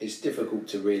when it's difficult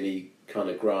to really kind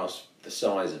of grasp the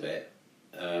size of it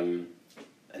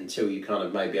until you kind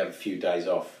of maybe have a few days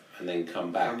off and then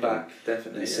come back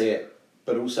definitely, and see it.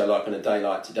 But also, like on a day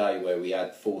like today where we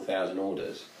had 4,000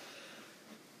 orders,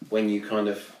 when you kind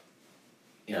of,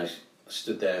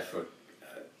 stood there for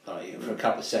a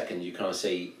couple of seconds, you kind of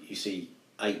see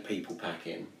 8 people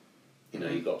packing.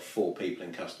 You've got 4 people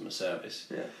in customer service.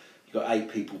 Yeah. You've got 8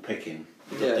 people picking.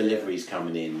 You've got deliveries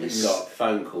coming in. You've got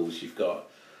phone calls. You've got,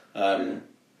 and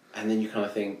then you kind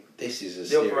of think, this is a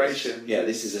serious operation. Yeah,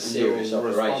 this is a serious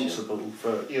operation. Responsible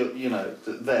for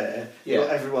there. You've got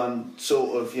everyone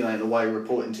sort of in a way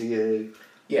reporting to you.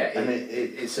 Yeah, and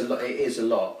it's a lot. It is a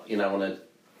lot.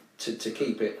 To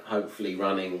keep it hopefully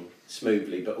running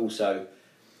smoothly, but also.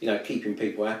 Keeping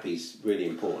people happy is really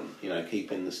important.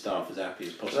 Keeping the staff as happy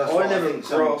as possible. I never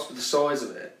grasped the size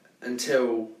of it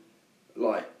until,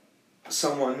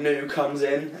 someone new comes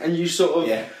in, and you sort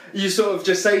of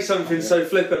just say something so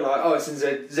flippant like, "Oh, it's in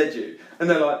ZU," and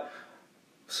they're like,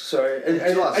 "Sorry," and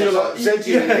you're like,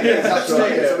 "ZU."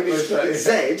 It's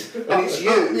Z, and it's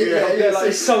you.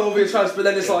 It's so obvious first, but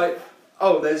then it's like,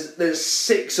 there's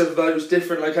 6 of those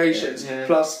different locations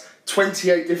plus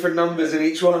 28 different numbers in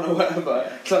each one or whatever.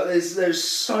 Yeah. It's like there's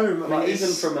so much. I mean,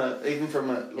 even from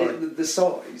a like the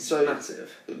size, so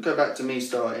massive. Go back to me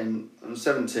starting. I'm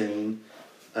 17,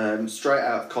 straight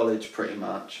out of college, pretty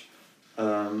much,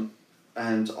 and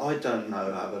I don't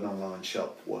know how an online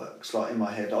shop works. Like in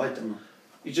my head, I don't.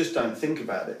 You just don't think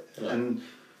about it, and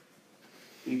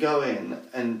you go in,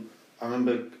 and I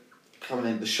remember coming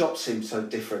in. The shop seemed so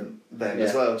different then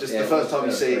as well. Just the first time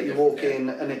you see it, you walk in,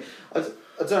 and I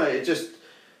don't know. It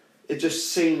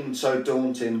just seemed so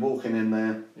daunting walking in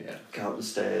there. Yeah. Go up the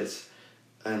stairs,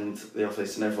 and the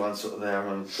office, and everyone's sort of there, and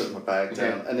I'm putting my bag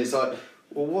down, and it's like,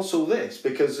 well, what's all this?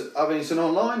 Because I mean, it's an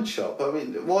online shop. I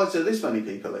mean, why is there this many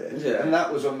people here? Yeah. And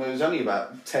that was when there was only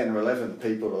about 10 or 11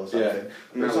 people or something. Yeah.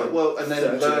 And it was like, well, and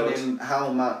then 30 learning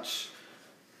how much.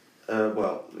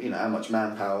 How much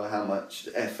manpower, how much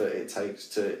effort it takes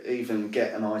to even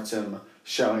get an item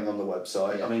showing on the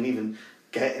website. Yeah. I mean, even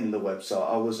getting the website,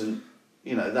 I wasn't,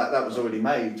 that was already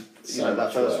made.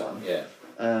 That first work. one. Yeah.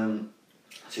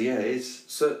 So yeah,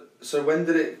 it's. So when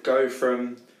did it go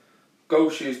from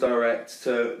Golf Shoes Direct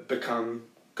to become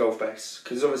Golf Base?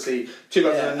 Because obviously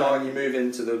 2009 you move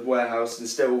into the warehouse and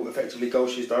still effectively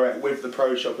Golf Shoes Direct with the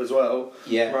pro shop as well.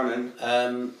 Yeah. Running.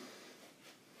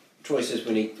 Troy says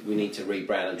we need to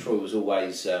rebrand, and Troy was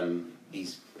always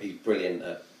he's brilliant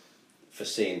at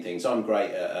foreseeing things. I'm great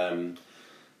at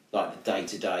like the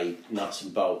day-to-day nuts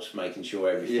and bolts, making sure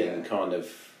everything kind of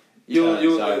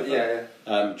turns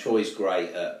over. Troy's great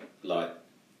at like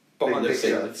behind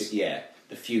the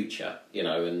the future,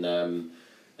 and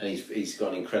he's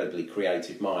got an incredibly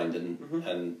creative mind,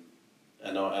 and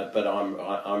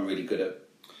I'm really good at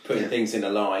putting things in a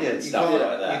line and stuff like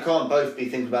that. You can't both be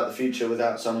thinking about the future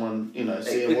without someone,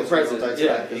 seeing what's present. going on day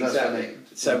to day. Exactly.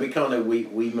 So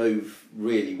we move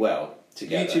really well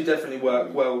together. You two definitely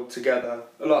work well together.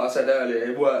 Like I said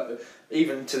earlier,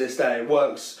 even to this day, it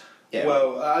works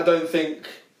well. I don't think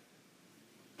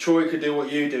Troy could do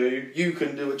what you do. You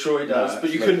couldn't do what Troy does,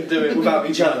 but you couldn't do it without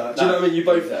each other. Do you know what I mean?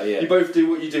 You both do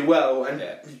what you do well, and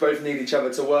you both need each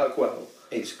other to work well.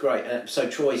 It's great. So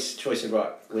Troy said,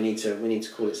 right, we need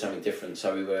to call it something different.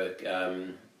 So we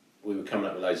were coming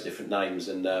up with loads of different names,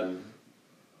 and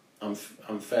I'm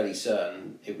fairly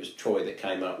certain it was Troy that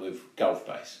came up with Golf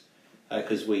Base,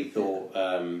 because we thought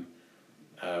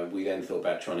we then thought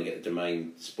about trying to get the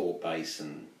domain Sport Base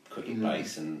and Cricket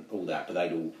Base and all that, but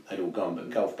they'd all gone, but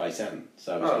Golf Base hadn't.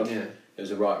 So it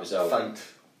was a right result. Fate.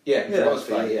 It was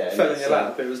fate. Yeah, fell in your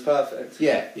lap. It was perfect.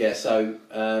 Yeah.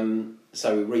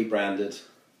 So we rebranded,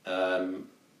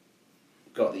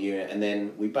 got the unit, and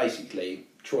then we basically,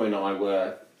 Troy and I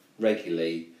were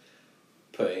regularly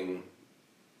putting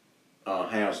our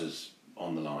houses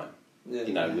on the line. With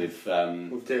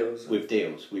deals. With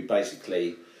deals. We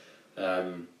basically,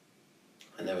 I'll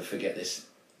never forget this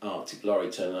Arctic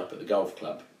lorry turning up at the golf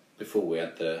club before we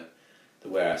had the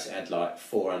warehouse. It had like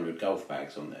 400 golf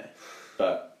bags on there,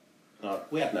 but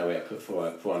we had nowhere to put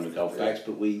 400 golf bags,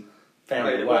 but we found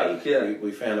a way.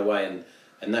 We found a way,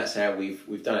 and that's how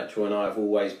we've done it. Troy and I have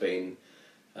always been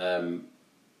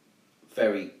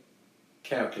very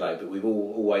calculated, but we've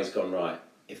always gone right.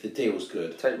 If the deal's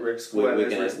good, take risks. We're going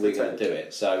to do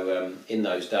it. So in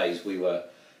those days, we were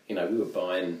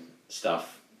buying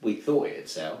stuff. We thought it'd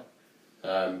sell,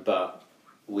 but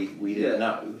we didn't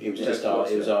know. It was just our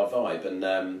vibe,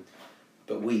 and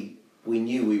but we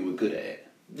knew we were good at it.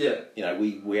 Yeah.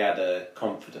 We had a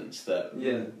confidence that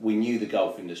we knew the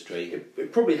golf industry.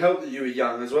 It probably helped that you were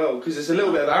young as well, because it's a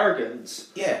little bit of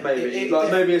arrogance. Yeah. Maybe.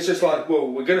 Maybe it's just like, well,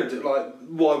 we're going to do, like,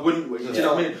 why wouldn't we? Do you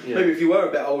know what I mean? Yeah. Maybe if you were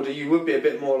a bit older, you would be a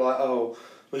bit more like, oh,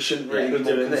 we shouldn't really be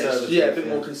doing this. Yeah, a bit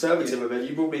more conservative of it.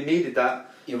 You probably needed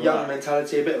that young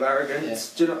mentality, a bit of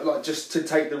arrogance, do you know, like, just to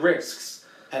take the risks.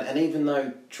 And even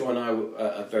though Troy and I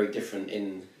are very different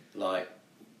in, like,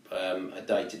 a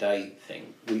day-to-day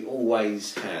thing, we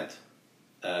always had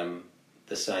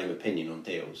the same opinion on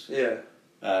deals. Yeah.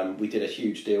 We did a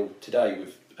huge deal today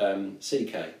with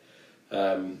CK,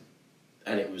 and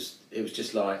it was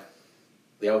just like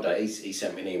the old days. He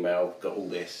sent me an email, got all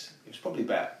this. It was probably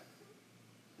about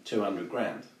 200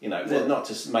 grand. Not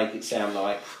to make it sound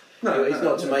like.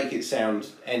 To make it sound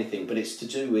anything, but it's to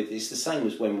do with. It's the same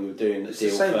as when we were doing the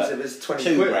deal for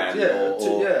 20 grand or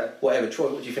quid. whatever.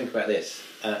 Troy, what do you think about this?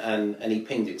 And he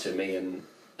pinged it to me, and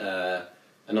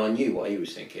I knew what he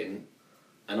was thinking,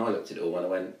 and I looked at it all and I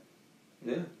went,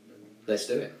 let's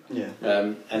do it. Yeah.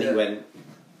 And he went,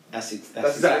 that's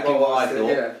exactly what I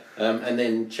thought. And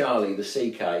then Charlie,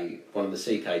 one of the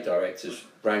CK directors,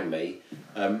 rang me.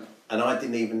 and I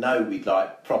didn't even know we'd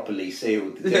like properly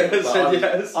sealed the deal. Yes, Like,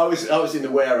 yes. I was in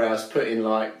the warehouse putting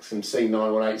like some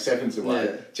C9187s away.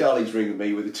 Yeah. Charlie's ringing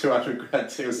me with a 200 grand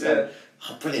deal saying,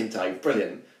 "Oh, brilliant, Dave,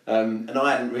 brilliant." And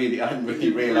I hadn't really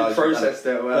realised processed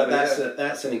it. But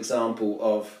that's an example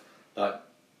of like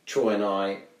Troy and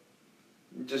I.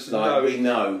 Just Like we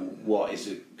know what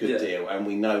is a good deal, and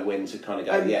we know when to kind of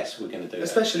go. Yes, we're going to do it.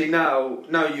 Especially now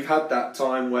you've had that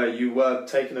time where you were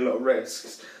taking a lot of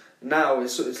risks. Now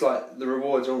it's like the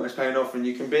rewards are almost paying off, and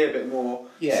you can be a bit more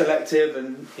selective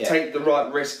and take the right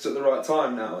risks at the right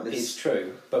time now. And it's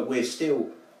true, but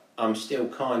I'm still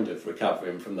kind of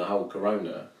recovering from the whole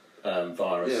corona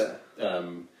virus. Yeah.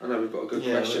 I know we've got a good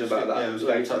question about that. Yeah, we've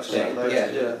got to touch on that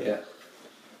later. Yeah.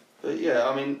 But yeah,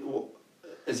 I mean,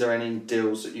 is there any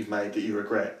deals that you've made that you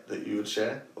regret that you would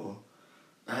share? Or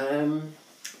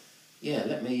yeah,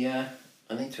 let me. I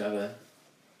need to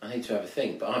have a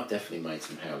think, but I've definitely made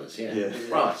some howlers. Yeah.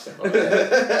 Right.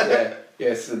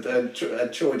 Yes. And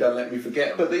Troy don't let me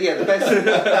forget. But the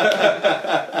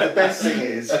best thing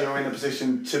is you're in a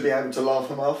position to be able to laugh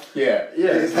them off. Yeah.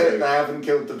 They haven't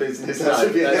killed the business. No,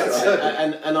 that's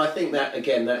right. And I think that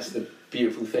again, that's the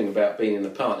beautiful thing about being in a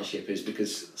partnership is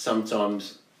because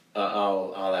sometimes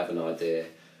I'll have an idea,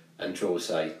 and Troy will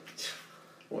say,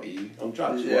 "What are you on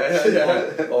drugs?" Or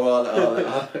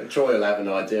Troy will have an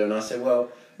idea, and I say, "Well,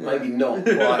 maybe not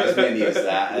quite as many as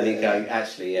that." And he'll go,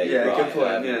 "Actually, you're right." Good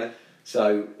point.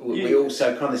 So we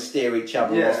also kind of steer each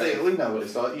other off. We know what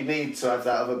it's like. You need to have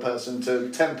that other person to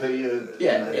temper you.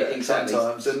 Exactly.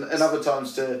 Sometimes, and other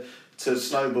times to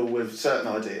snowball with certain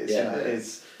ideas. Yeah.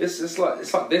 It's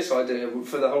like this idea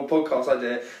for the whole podcast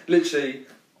idea. Literally,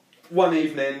 one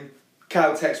evening,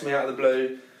 Cal texts me out of the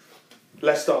blue.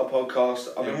 Let's start a podcast.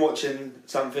 I've been watching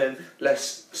something.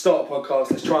 Let's start a podcast.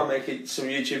 Let's try and make some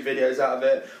YouTube videos out of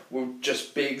it. We'll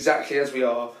just be exactly as we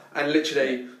are. And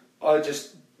literally, I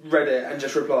just read it and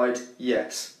just replied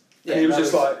yes. And he was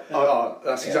just like,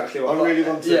 that's exactly what I really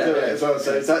wanted to do it as well.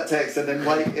 So it's that text and then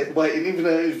wait, and even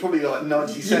though it was probably like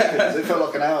 90 seconds, it felt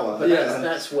like an hour. But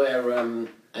that's where, and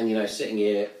you know, sitting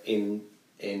here in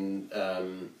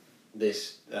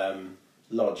this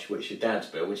lodge which your dad's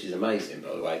built, which is amazing,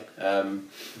 by the way.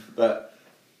 But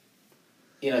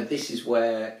you know, this is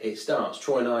where it starts.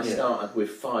 Troy and I started with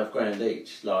 $5,000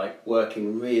 each, like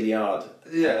working really hard.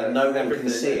 Yeah, and no one can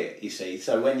see it. You see,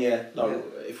 so when you're like,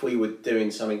 if we were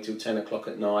doing something till 10 o'clock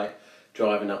at night,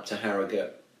 driving up to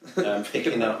Harrogate,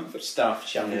 picking up stuff,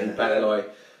 chucking in the back lorry,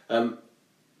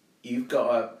 you've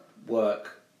got to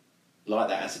work like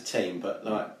that as a team. But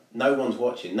like, no one's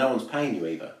watching, no one's paying you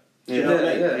either. Do you know what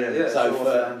I mean? Yeah. So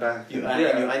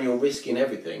and you're risking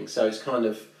everything. So it's kind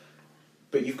of,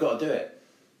 but you've got to do it.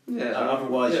 Yeah.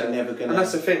 Otherwise, you're never going to. And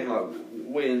that's the thing. Like,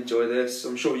 we enjoy this.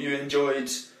 I'm sure you enjoyed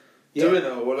doing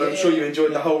it. Well, I'm sure you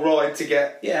enjoyed the whole ride to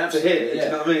get to here. Do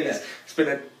you know what I mean? It's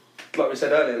been like we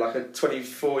said earlier, like a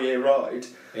 24-year ride.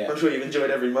 Yeah. I'm sure you've enjoyed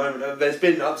every moment. There's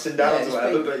been ups and downs or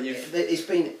whatever, but it's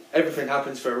been everything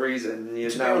happens for a reason. And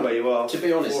you're now where you are. To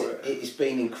be honest, it's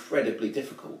been incredibly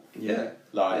difficult. Yeah.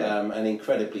 And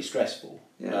incredibly stressful.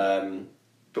 Yeah.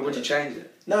 But would you change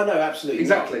it? No, absolutely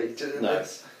exactly.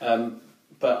 Not. No.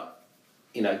 But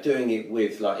you know, doing it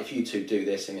with like, if you two do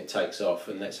this and it takes off,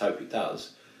 and let's hope it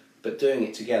does. But doing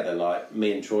it together, like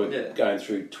me and Troy going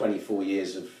through 24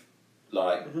 years of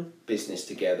like business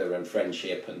together and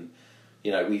friendship, and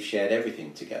you know, we've shared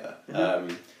everything together.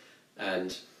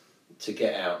 And to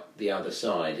get out the other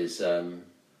side is, you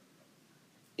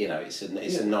know, it's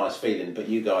a nice feeling. But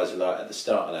you guys are like at the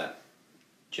start of that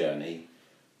journey,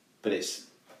 but it's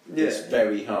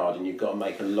very hard, and you've got to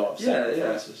make a lot of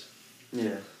sacrifices.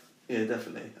 Yeah,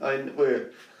 definitely.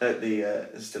 We're at the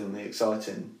still in the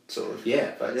exciting sort of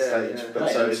stage, but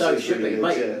mate, so it should really be.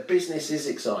 Mate, business is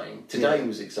exciting. Today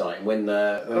was exciting when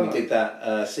we did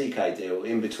that CK deal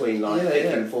in between, like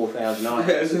picking 4,000 items.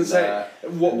 I was going to say,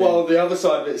 while the other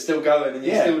side of it's still going and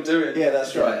you're still doing. Yeah,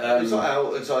 that's right.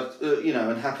 It's like you know,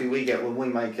 and happy we get when we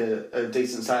make a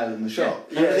decent sale in the shop.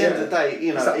 Yeah, at the end of the day,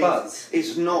 you know,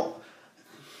 it's not.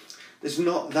 It's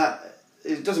not that.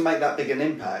 It doesn't make that big an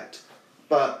impact.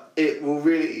 But it will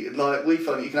really, like, we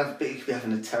find you could be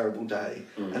having a terrible day,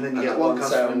 and then you get one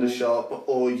customer in the shop,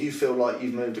 or you feel like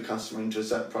you've moved a customer into a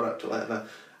certain product or whatever,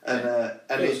 and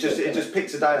it just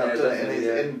picks a day up, doesn't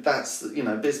it? And that's, you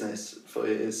know, business for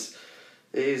you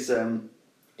it's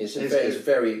a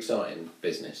very exciting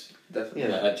business.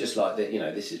 Definitely. Just like that, you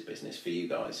know, this is business for you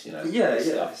guys, you know.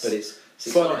 Stuff, but it's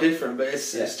slightly different, but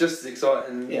it's just as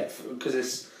exciting because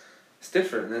it's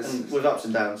different. And with ups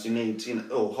and downs, you need, you know,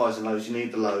 or highs and lows. You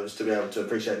need the lows to be able to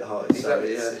appreciate the highs.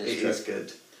 Exactly. So it is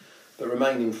good. But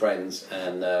remaining friends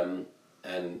and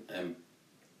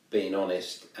being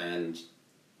honest and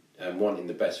wanting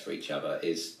the best for each other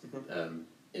is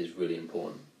really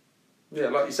important. Yeah,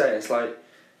 like you say, it's like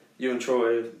you and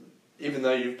Troy, even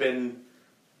though you've been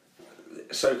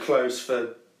so close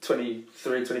for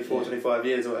 23, 24, 25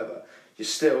 years or whatever, you're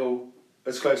still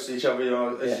as close to each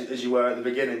other as you were at the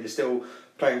beginning. You're still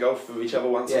playing golf with each other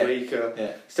once a week,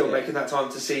 still making that time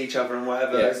to see each other and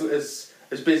whatever. As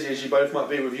busy as you both might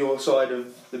be with your side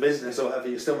of the business or whatever,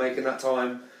 you're still making that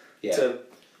time to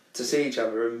see each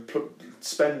other and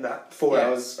spend that 4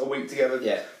 hours a week together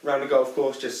around the golf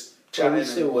course just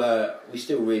chatting. Well, we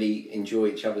still really enjoy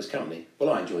each other's company. Well,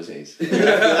 I enjoy his. You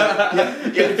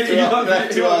have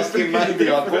to ask him, maybe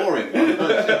I'm boring one.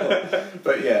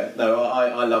 But yeah, no,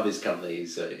 I love his company.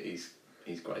 He's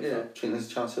great. Yeah. Do you think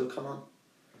there's a chance he'll come on?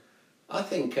 I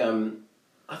think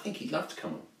he'd love to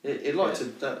come on. He'd like to.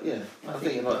 I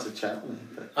think he'd like to chat.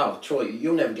 Oh, Troy,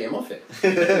 you'll never get him off it.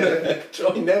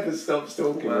 Troy never stops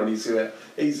talking when he's here.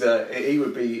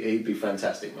 He'd be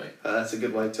fantastic, mate. That's a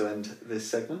good way to end this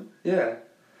segment. Yeah.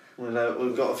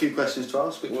 We've got a few questions to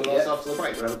ask, which we'll ask after the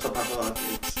break. We'll have a top half of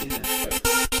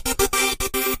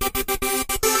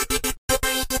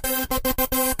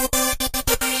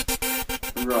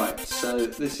our Right, so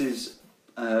this is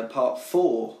part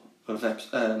 4 of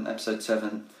episode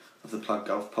 7 of the Plug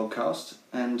Golf podcast,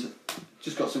 and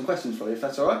just got some questions for you, if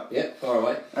that's all right. Yeah, all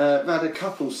right. We've had a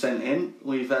couple sent in.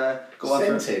 We've got one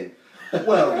in.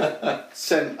 Well,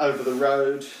 sent over the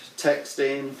road,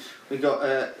 texting. We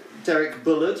got Derek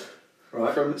Bullard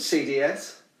from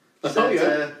CDS.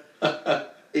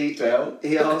 He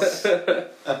asked,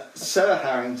 Sir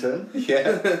Harrington,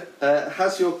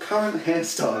 has your current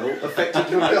hairstyle affected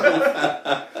your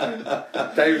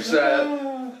golf? Dave's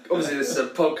obviously this is a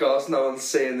podcast, no one's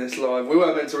seeing this live. We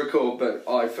weren't meant to record, but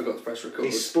I forgot to press record.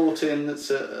 He's sporting a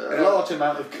large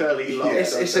amount of curly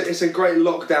locks. It's a great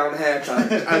lockdown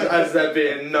haircut, as they're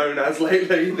being known as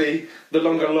lately, the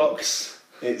longer locks.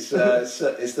 It's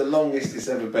the longest it's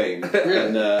ever been.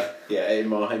 And in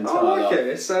my entire I like life. it.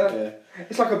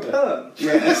 It's like a perm.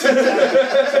 Yeah.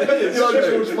 So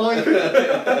George Michael.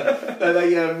 No,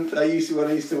 they used to, when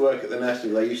I used to work at the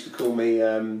National, they used to call me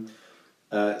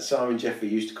Simon Jeffrey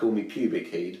used to call me pubic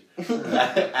heed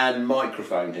and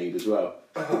microphone heed as well.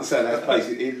 So that's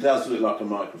basically, it does look like a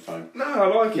microphone. No, I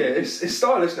like it. It's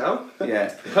stylish now. Yeah.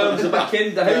 Perms are back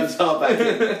in, Dave. Perms are back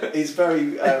in. It's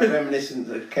very reminiscent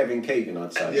of Kevin Keegan,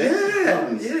 I'd say.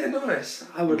 Yeah, nice.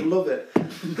 I would love it.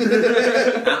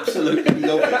 Absolutely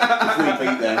love it if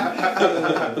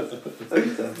we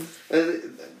beat them.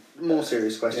 More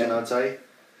serious question, I'd say,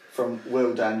 from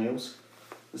Will Daniels,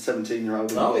 the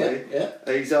 17-year-old.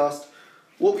 He's asked,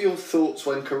 what were your thoughts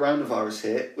when coronavirus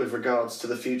hit with regards to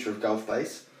the future of Golf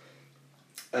Base?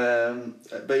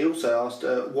 But he also asked,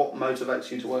 what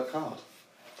motivates you to work hard?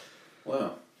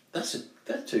 Wow, that's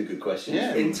two good questions.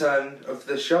 Yeah. Intern of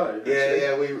the show.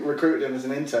 Yeah, we recruited him as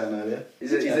an intern earlier.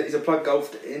 He's a Plug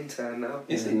Golf intern now.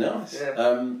 Isn't he nice? Yeah.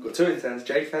 Got 2 interns,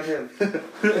 Jake and him.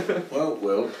 Well,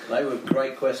 Will, they were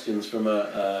great questions from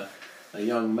a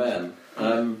young man.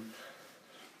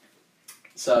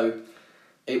 So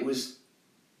it was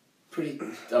pretty.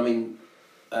 I mean,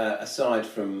 aside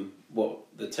from what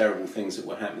the terrible things that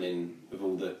were happening with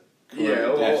all the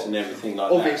deaths and everything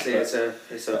like obviously that.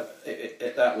 Obviously,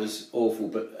 that was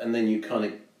awful. And then you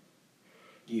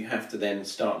have to then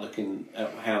start looking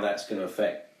at how that's going to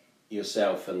affect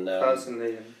yourself and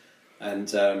personally,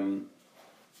 and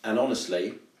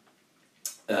honestly,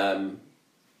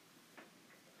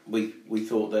 we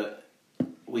thought that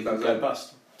we could go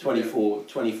bust.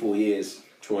 24 years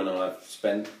Troy and I have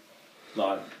spent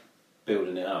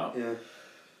building it up.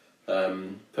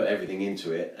 Put everything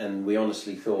into it, and we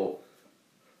honestly thought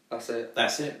that's it.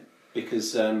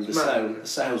 Because the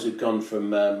sales had gone from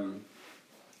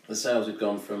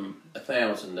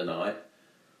 1,000 a night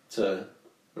to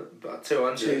about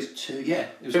 200. It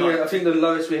was I think the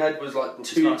lowest we had was like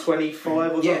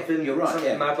 225 or something. You're right.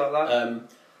 Something mad like that.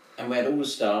 And we had all the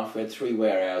staff. We had 3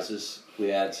 warehouses. We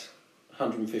had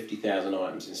 150,000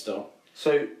 items in stock.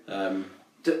 So,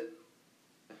 do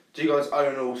you guys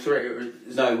own all 3?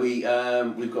 No, we've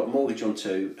got a mortgage on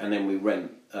 2, and then we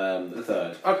rent the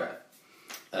 3rd. Okay.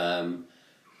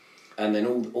 And then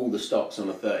all the stock's on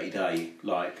a 30-day.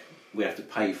 We have to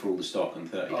pay for all the stock on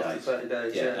 30 After days. 30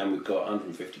 days. Yeah. And we've got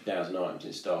 150,000 items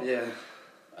in stock. Yeah.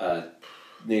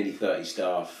 Nearly 30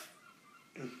 staff.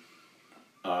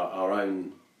 Our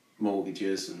own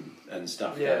mortgages and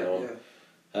stuff going on.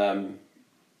 Yeah.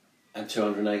 And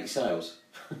 280 sales.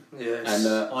 Yes. And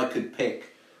I could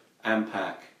pick and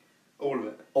pack all of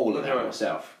it. All of that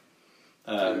myself.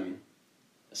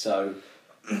 So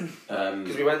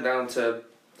because we went down to,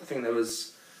 I think there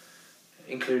was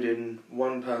including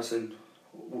one person,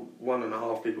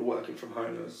 1.5 people working from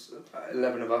home. There was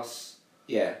 11 of us.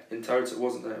 Yeah. In total,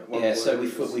 wasn't there? So we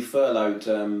furloughed.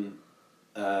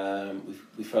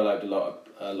 We furloughed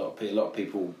a lot of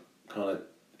people. Kind of,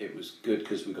 it was good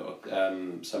because we got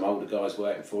some older guys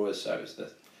working for us, so it was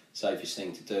the safest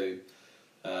thing to do.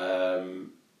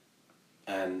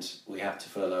 And we had to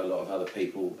furlough a lot of other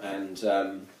people, and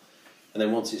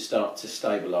then once it started to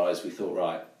stabilise, we thought,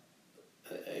 right,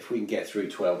 if we can get through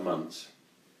 12 months,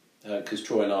 because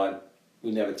Troy and I,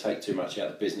 we never take too much out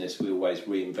of the business. We always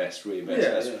reinvest.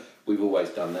 Yeah. We've always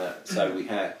done that. So we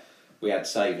had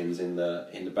savings in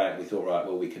the bank. We thought, right,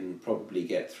 well, we can probably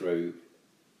get through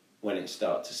when it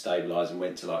started to stabilise and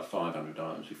went to like 500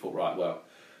 items. We thought, right, well,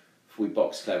 if we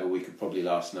box clever, we could probably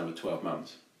last another 12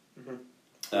 months. Mm-hmm.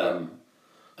 So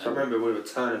I remember we were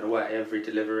turning away every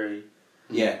delivery.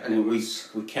 Yeah, and we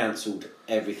cancelled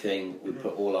everything. We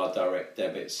put all our direct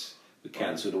debits. We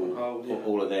cancelled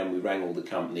all of them. We rang all the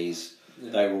companies.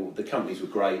 Yeah. The companies were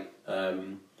great,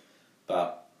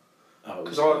 but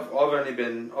because I've only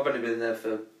been there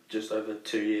for just over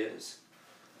 2 years,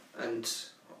 and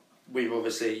we've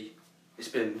obviously, it's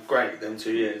been great them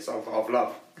 2 years. I've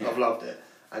loved it,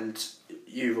 and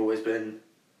you've always been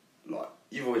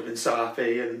so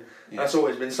happy, and that's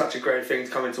always been such a great thing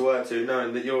to come into work to,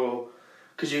 knowing that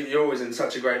because you're always in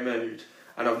such a great mood.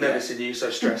 And I've never seen you so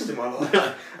stressed in my life.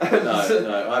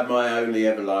 No. I had my only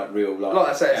ever real life. Like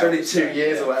I say, it's only 2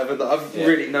 years or whatever that I've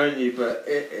really known you, but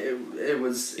it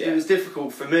was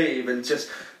difficult for me, even just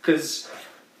because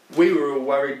we were all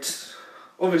worried.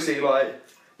 Obviously,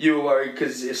 you were worried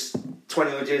because it's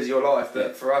 20 odd years of your life,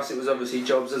 but for us, it was obviously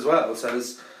jobs as well. So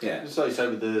it's So you say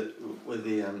with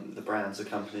the brands, the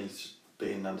companies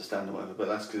being understanding whatever, but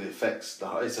that's because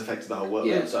it's affected the whole world.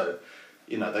 Yeah. So.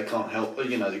 They can't help.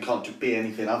 They can't be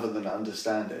anything other than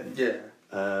understanding. Yeah.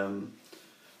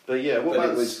 But yeah, what about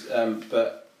it was?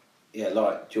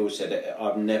 Like George said,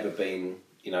 I've never been.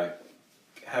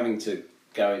 Having to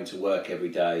go into work every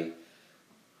day,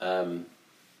 and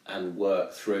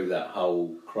work through that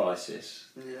whole crisis.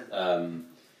 Yeah.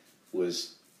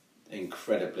 Was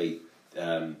incredibly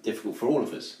difficult for all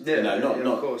of us. Yeah.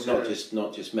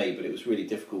 Not just me, but it was really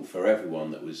difficult for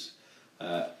everyone that was.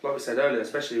 Like we said earlier,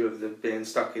 especially with being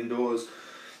stuck indoors,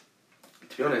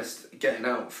 to be honest, getting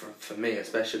out for me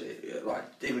especially,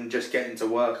 even just getting to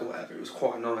work or whatever, it was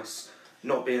quite nice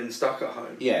not being stuck at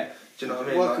home. Yeah. Do you know what I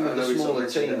mean? Working with a smaller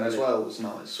team as well was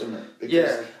nice, wasn't it?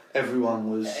 Because everyone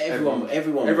was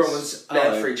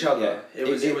there for each other. Yeah.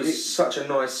 It was such a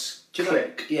nich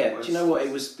click. Do you know what?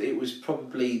 It was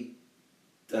probably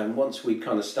once we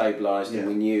kind of stabilised and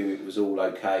we knew it was all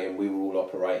okay and we were all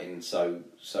operating so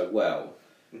well,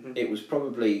 it was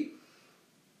probably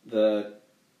the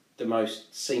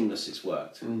most seamless it's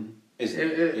worked, isn't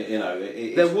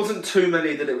it? There wasn't too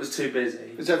many that it was too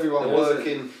busy. Was everyone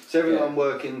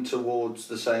working towards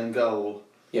the same goal?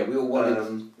 Yeah, we all wanted.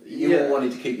 All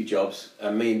wanted to keep your jobs,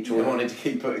 and me and Troy wanted to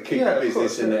keep the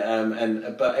business in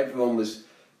it. But everyone was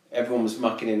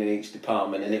mucking in each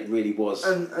department, and it really was.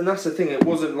 And that's the thing. It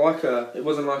wasn't like a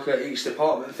each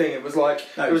department thing. It was like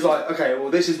okay, well,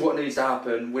 this is what needs to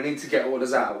happen. We need to get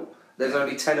orders out. There's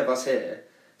only 10 of us here,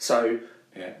 so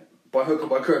by hook or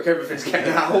by crook, everything's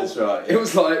getting out. That's right. It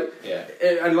was like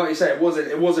and like you say, it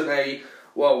wasn't a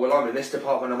well, I'm in this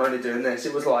department. I'm only doing this.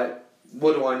 It was like.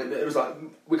 What do I? It was like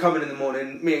we come in the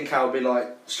morning. Me and Cal would be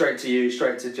like straight to you,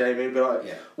 straight to Jamie. Be like,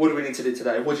 what do we need to do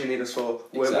today? What do you need us for?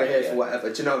 We're here for whatever.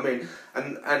 Do you know what I mean?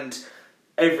 And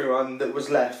everyone that was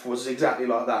left was exactly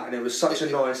like that, and it was such a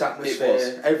nice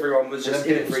atmosphere. Everyone was just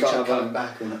in it for each other.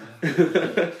 Back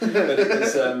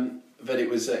but it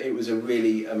was a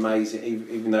really amazing.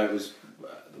 Even though it was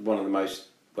one of the most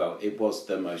it was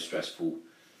the most stressful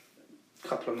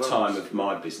couple of months time of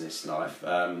my business life.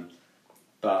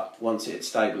 But once it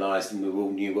stabilised and we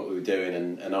all knew what we were doing,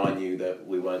 and I knew that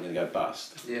we weren't going to go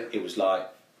bust, it was like,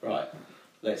 right,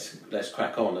 let's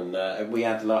crack on, and we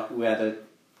had a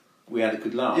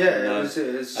good laugh. Yeah, it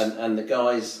was. And the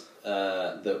guys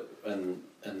and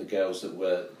the girls that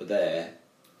were there,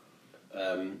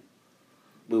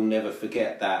 we'll never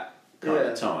forget that kind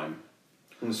of time.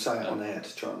 And say it on air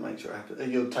to try and make sure it happens.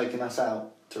 You're taking us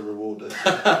out to reward us.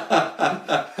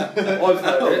 I've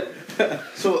heard it.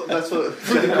 So that's what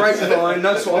through the grapevine.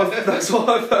 That's what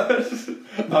I've heard.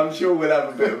 I'm sure we'll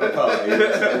have a bit of a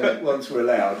party once we're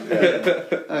allowed. Yeah.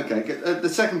 Okay. Good. The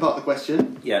second part of the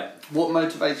question. Yeah. What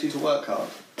motivates you to work hard?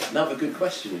 Another good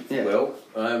question, Will.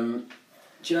 Do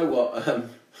you know what?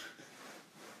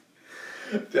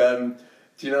 Do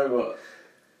you know what?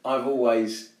 I've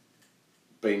always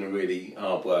been a really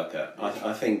hard worker.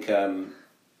 I think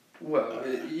Well,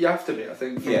 you have to be, I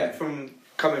think, Yeah. from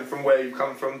coming from where you've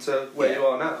come from to where you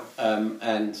are now.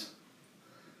 And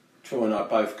Troy and I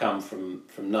both come from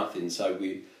nothing, so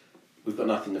we've got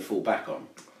nothing to fall back on,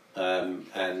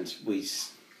 and we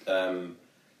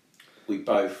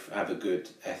both have a good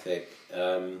ethic,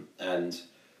 and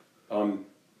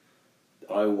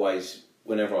I always,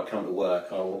 whenever I come to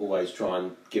work, I will always try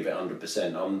and give it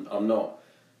 100%. I'm not.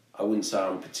 I wouldn't say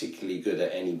I'm particularly good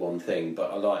at any one thing,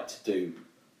 but I like to do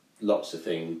lots of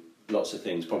things,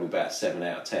 probably about 7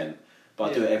 out of 10.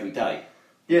 But I do it every day.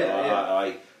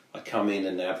 I come in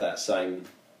and have that same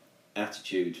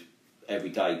attitude every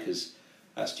day, because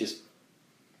that's just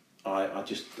I'm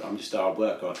just a hard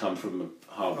worker. I come from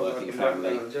a hard working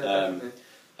family,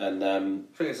 and I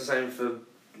think it's the same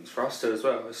for us too as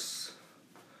well. It's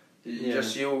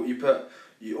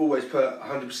you always put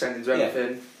 100% into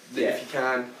everything. If you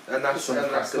can, and that's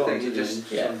the thing. You just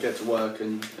get to work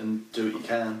and do what you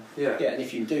can. Yeah, and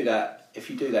if you do that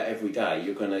every day,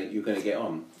 you're gonna get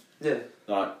on. Yeah,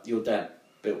 like your dad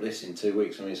built this in 2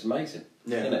 weeks. I mean, it's amazing.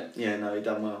 Yeah, isn't it? Yeah, no, he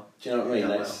done well. Do you know what I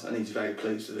mean? And he's very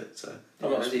pleased with it. So,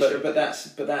 but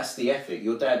that's the ethic.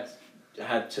 Your dad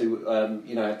had to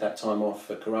had that time off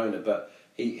for Corona, but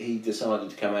he decided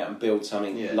to come out and build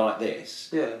something like this.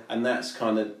 Yeah, and that's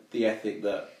kind of the ethic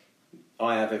that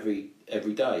I have every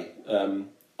day.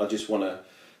 I just want to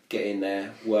get in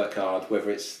there, work hard, whether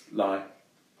it's like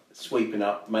sweeping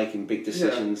up, making big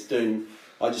decisions, doing.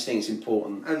 I just think it's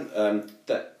important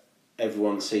that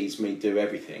everyone sees me do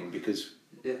everything, because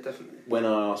definitely. When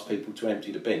I ask people to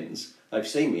empty the bins, they've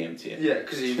seen me empty it. Yeah,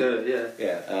 because you do it.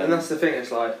 Yeah, and that's the thing.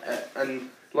 It's like, and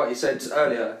like you said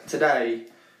earlier, today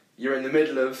you're in the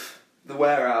middle of the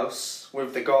warehouse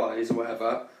with the guys or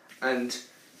whatever, and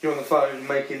you're on the phone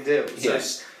making deals. Yeah.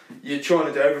 So you're trying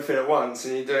to do everything at once,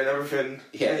 and you're doing everything,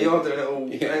 and you are doing it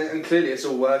all, and clearly it's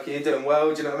all working. You're doing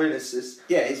well. Do you know what I mean?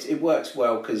 It works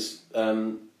well because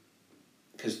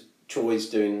Troy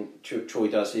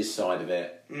does his side of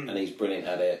it, and he's brilliant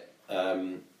at it,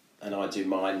 and I do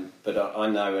mine. But I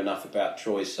know enough about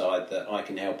Troy's side that I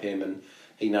can help him, and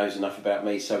he knows enough about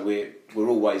me. So we're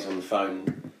always on the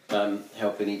phone,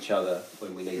 helping each other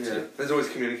when we need to. There's always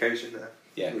communication there.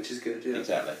 Yeah, which is good. Yeah,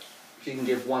 exactly. If you can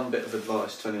give one bit of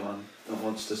advice to anyone that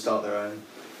wants to start their own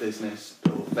business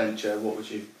or venture, what would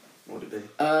it be?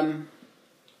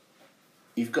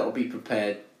 You've got to be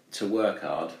prepared to work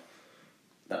hard.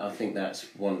 I think that's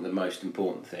one of the most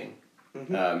important thing.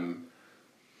 Mm-hmm.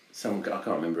 I can't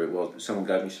remember who it was, but someone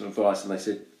gave me some advice, and they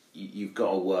said you've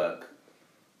got to work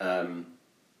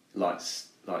like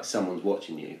someone's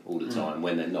watching you all the time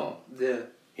when they're not. Yeah.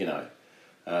 You know,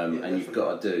 and you've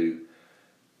got to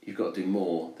do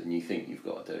more than you think you've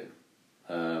got to do.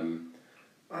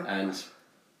 And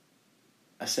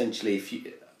essentially,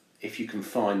 if you can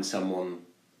find someone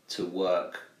to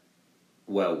work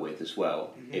well with as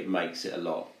well, it makes it a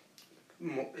lot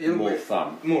more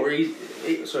fun.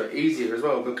 Easier as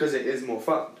well, because it is more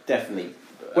fun. Definitely.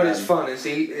 When it's fun, it's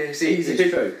easy.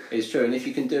 It's true. And if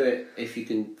you can do it, if you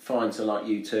can find someone like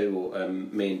you two or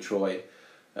me and Troy,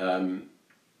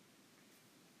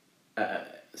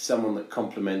 someone that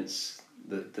complements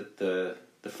the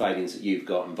failings that you've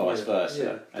got and vice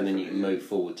versa, and then you can move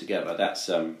forward together. That's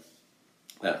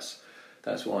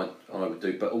what I would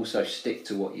do. But also stick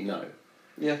to what you know.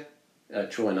 Yeah.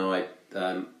 Troy and I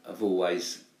have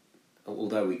always,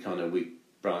 although we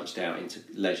branched out into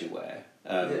leisure wear,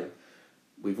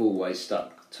 we've always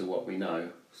stuck to what we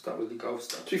know. Stuck with the golf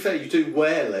stuff. To be fair, you do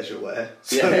wear leisure wear,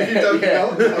 so you don't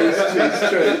know. It's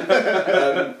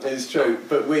true. It's true.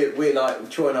 But we're like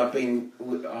Troy and I've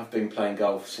been playing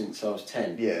golf since I was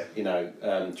 10. Yeah. You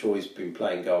know, Troy's been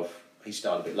playing golf. He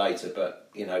started a bit later, but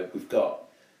you know we've got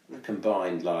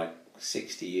combined like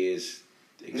 60 years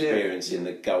experience in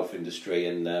the golf industry,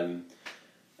 and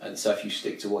so if you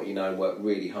stick to what you know and work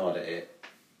really hard at it,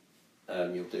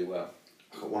 you'll do well.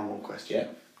 I've got one more question. Yeah.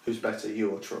 Who's better,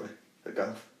 you or Troy, at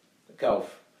golf?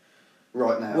 Golf.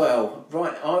 Right now. Well,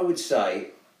 I would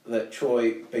say that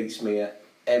Troy beats me at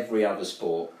every other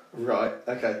sport. Right.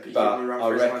 Okay. But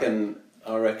I reckon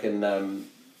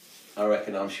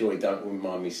I'm sure he wouldn't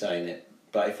mind me saying it.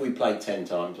 But if we played 10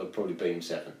 times, I'd probably beat him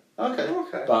 7. Okay.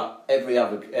 But every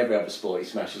other sport, he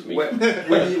smashes me.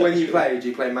 When you play, do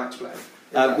you play match play?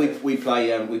 We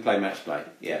play match play.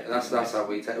 Yeah, that's how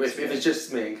we take. If it's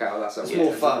just me and Cal, that's how it's we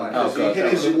more take fun. You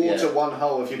hit in the water one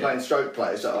hole if you're playing stroke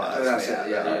play. So that's it.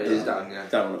 It's done. Yeah.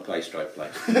 Don't want to play stroke play.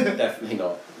 Definitely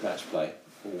not match play.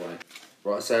 All way.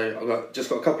 Right. So I've got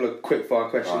a couple of quick fire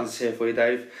questions here for you,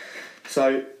 Dave.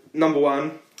 So number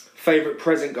 1, favourite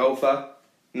present golfer,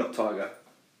 not Tiger,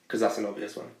 because that's an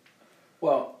obvious one.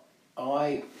 Well,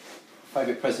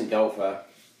 Favourite present golfer,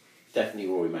 definitely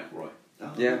Rory McIlroy.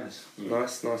 Oh, Yeah.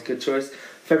 nice. Nice, good choice.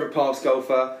 Favourite past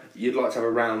golfer you'd like to have a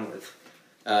round with?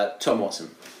 Tom Watson.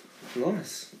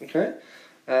 Nice, okay.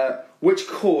 Which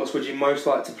course would you most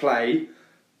like to play,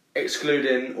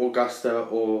 excluding Augusta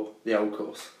or the old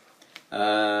course?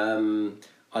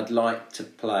 I'd like to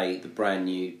play the brand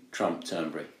new Trump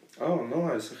Turnberry. Oh,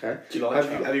 nice, okay. Do you like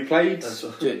have you played?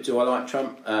 Do I like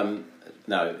Trump?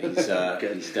 No, he's he's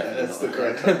definitely That's the not.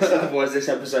 correct. Otherwise this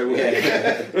episode will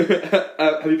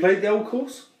have you played the old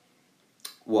course?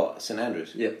 What, St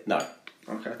Andrews? Yeah. No.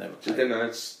 Okay. Never Just played. didn't know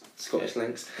it's Scottish Yeah.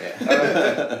 links.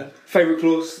 Yeah. Favourite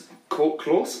course?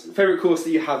 Favourite course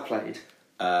that you have played?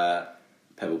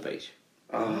 Pebble Beach.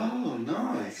 Oh,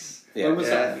 nice. Yeah. When was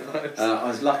that? Nice. I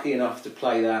was lucky enough to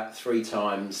play that 3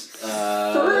 times.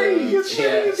 Three?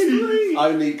 Yeah.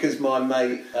 Only because my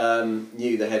mate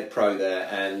knew the head pro there,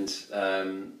 and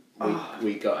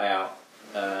we got out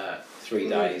 3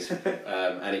 days,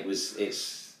 and it's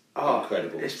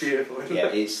incredible. It's beautiful. Isn't Yeah,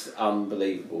 it? it's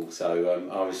unbelievable.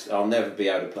 So I'll never be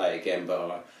able to play it again.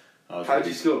 But I was How did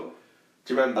you score?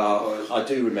 Do you remember? Oh, I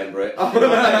do remember it. I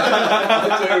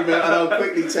do remember, and I'll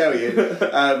quickly tell you.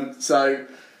 So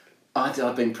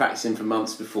I'd been practicing for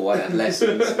months before. I had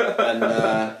lessons, and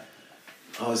I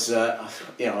was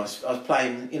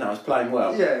playing. I was playing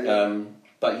well. Yeah.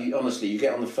 But honestly, you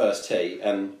get on the first tee,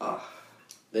 and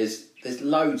there's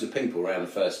loads of people around the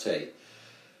first tee.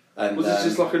 And Was it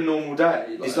just like a normal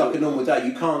day? it's like a normal day.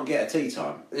 You can't get a tee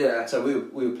time. Yeah. So we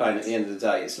were playing at the end of the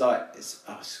day. It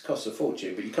costs a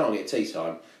fortune, but you can't get tea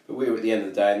time. But we were at the end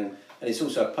of the day, and it's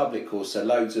also a public course, so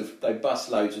they bus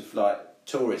loads of like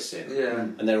tourists in, Yeah.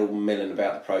 and they're all milling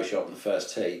about the pro shop on the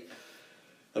first tee.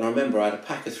 And I remember I had a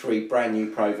pack of 3 brand new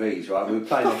Pro Vs, right? We were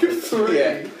playing off three?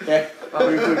 yeah.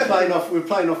 We were playing off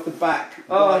the back,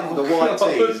 the white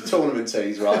tees, tournament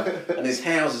tees, right? And there's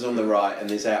houses on the right, and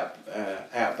there's out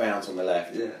bounds on the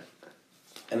left. Yeah.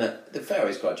 And the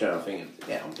fairway's quite general. I'm thinking,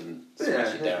 yeah, I'm going to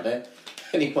smash it Yeah. down there.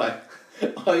 Anyway,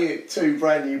 I hit 2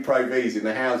 brand new Pro Vs in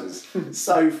the houses,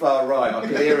 so far right, I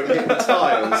could hear them hit the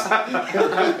tiles.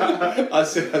 I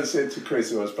said to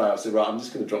Chris, who I was playing, I said, right, I'm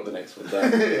just going to drop the next one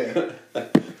down.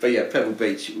 But yeah, Pebble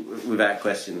Beach, without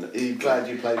question. Are you glad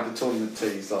you played the tournament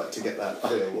tees, like, to get that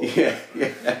feel? Or Yeah. to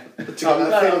get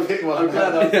that feel of hitting one? I'm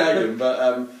glad I played them, but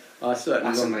I certainly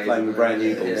That's wasn't amazing, playing with brand new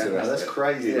yeah. balls. Yeah. the No, rest that's of it.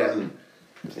 crazy. Yeah.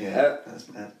 Yeah, that's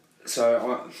mad.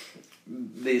 So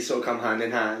these sort of come hand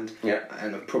in hand. Yeah.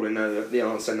 And I probably know the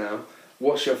answer now.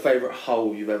 What's your favourite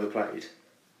hole you've ever played?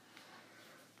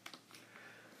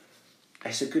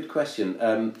 It's a good question,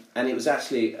 and it was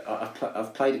actually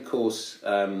I've played a course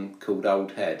called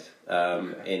Old Head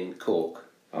in Cork,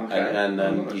 Okay. and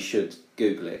nice. you should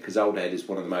Google it because Old Head is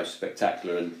one of the most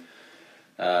spectacular and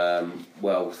not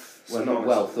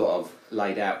well thought of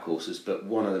laid out courses, but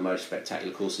one of the most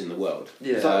spectacular courses in the world.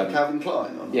 Yeah. Is that Calvin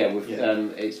Klein? Or not? Yeah,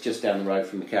 it's just down the road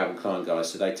from the Calvin Klein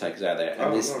guys, so they take us out there.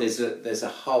 And there's a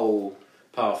whole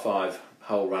par 5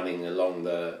 hole running along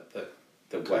the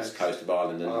west coast of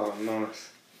Ireland, and Oh, nice.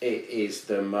 it is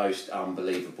the most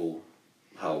unbelievable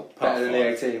hole. Par Better than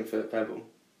the 5. 18th at Pebble.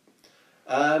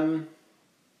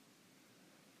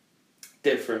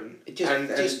 Different. It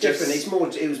just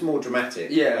different. It was more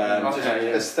dramatic. Yeah, okay,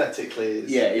 yeah. Aesthetically,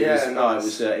 it's...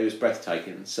 It was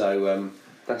breathtaking. So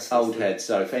That's Old Head.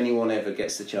 So if anyone ever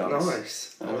gets the chance,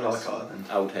 Nice. I like Ireland.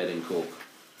 Old Head in Cork.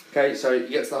 Okay, so you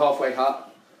get to the halfway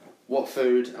hut. What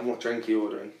food and what drink are you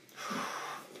ordering?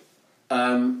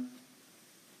 Um,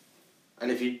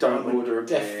 And if you don't order a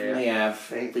definitely beer, I have.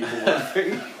 think people might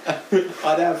think.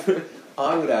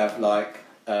 I would have like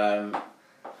a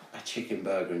chicken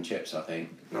burger and chips. I think,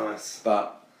 Nice.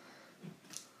 but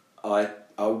I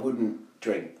wouldn't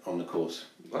drink on the course.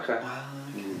 Okay.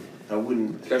 I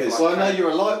wouldn't. Go for Because Well, I know you're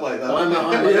a lightweight, though. I'm a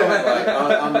lightweight.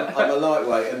 I'm a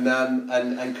lightweight,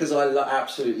 and because I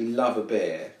absolutely love a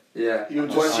beer. Yeah. You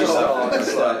would I just start- shot.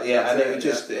 it's like, yeah, and it would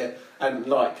just and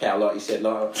like Cal, like you said,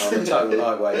 like I'm a total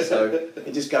lightweight, so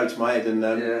it just go to my head, and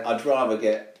Yeah. I'd rather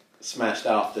get smashed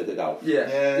after the golf. Yeah.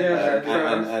 Yeah, Yeah. fair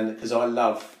enough. and because I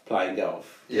love playing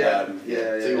golf. Yeah. Um,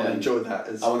 Yeah. So you want to and enjoy that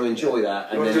as... I want to enjoy that. You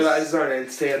And want to then do that as his own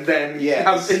entity and then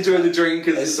Yes. enjoy the drink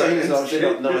as as his soon own as I've entity.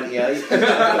 shot 98,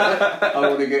 I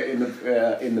want to get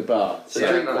in the bar. So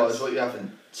Yeah, drink-wise, nice. what are you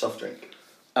having? Soft drink?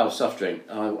 Oh, soft drink.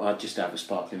 I just have a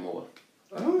sparkling water.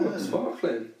 Oh,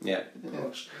 sparkling. Yeah.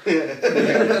 Gosh.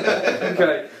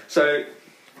 Okay, so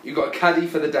you've got a caddy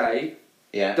for the day.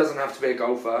 Yeah. Doesn't have to be a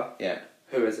golfer. Yeah.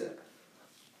 Who is it?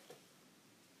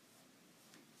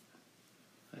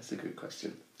 That's a good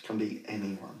question. Can be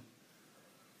anyone.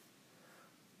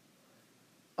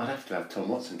 I'd have to have Tom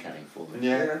Watson caddying for me.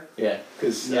 Yeah.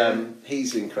 Because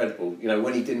he's incredible. You know,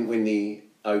 when he didn't win the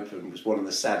Open was one of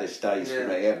the saddest days for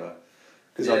me ever.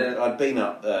 Because I'd been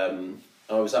up,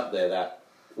 I was up there that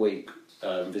week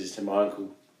visiting my uncle,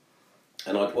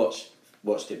 and I'd watched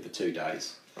him for 2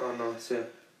 days. Oh, nice, yeah.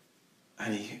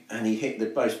 And he hit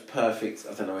the most perfect,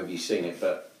 I don't know if you've seen it,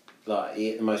 but like he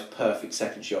hit the most perfect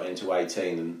second shot into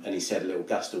 18, and he said a little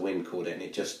gust of wind caught it, and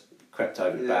it just crept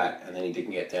over the back, and then he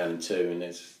didn't get down in 2, and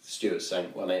then Stuart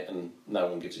Saint won it, and no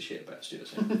one gives a shit about Stuart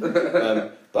Saint.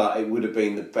 But it would have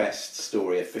been the best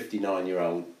story, a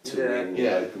 59-year-old to win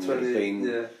the Open would have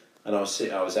been, and I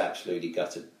was absolutely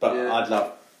gutted. But I'd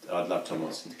love Tom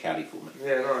Watson to caddy for me.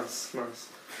 Yeah, nice.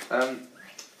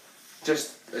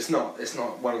 Just it's not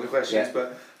one of the questions,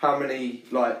 but how many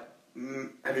have you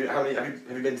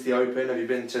been to the Open? Have you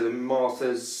been to the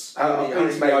Masters? How many been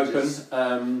to the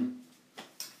Open?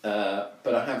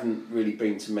 But I haven't really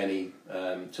been to many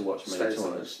to watch many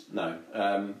tournaments. No,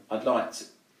 I'd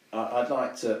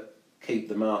like to keep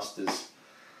the Masters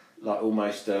like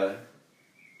almost a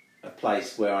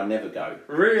place where I never go.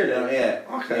 Really? Yeah.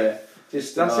 Okay. Yeah.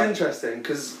 Just that's interesting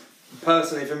because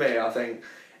personally for me, I think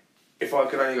if I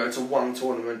could only go to one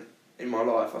tournament in my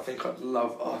life, I think I'd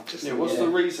love. What's the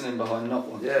reasoning behind not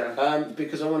one? Yeah.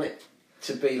 Because I want it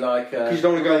to be like. Because you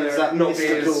don't want to go there and not be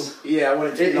as. Yeah, I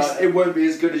want it to be like. It won't be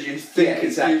as good as you think. Yeah,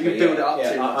 exactly. You build it up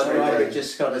to. I'd rather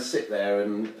just kind of sit there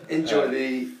and enjoy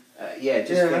the.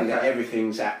 Think that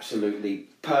everything's absolutely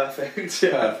perfect.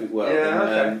 Perfect world.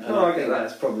 Yeah. And I think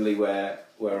that's probably where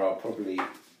I'll probably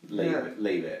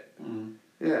leave it. Mm.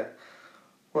 Yeah.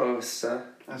 Well, it's.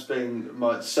 That's been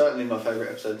certainly my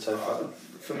favourite episode so far.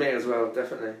 For me as well,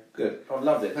 definitely. Good. I've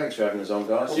loved it. Thanks for having us on,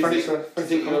 guys. Do you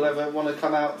think you'll ever want to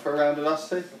come out for a round with us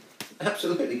too?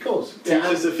 Absolutely, of course. Teach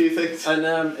us a few things. And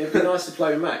it'd be nice to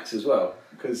play with Max as well.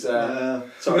 Because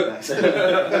sorry, Max.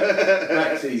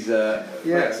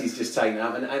 Maxie's just taken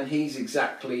up, and he's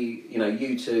exactly,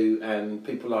 you two and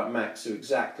people like Max are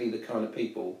exactly the kind of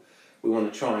people we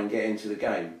want to try and get into the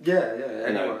game.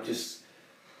 Yeah. Just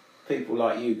people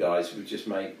like you guys would just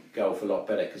make golf a lot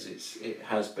better because it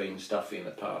has been stuffy in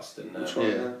the past, and try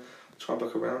and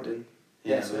book a round in.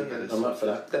 I'm up for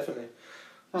that. Definitely.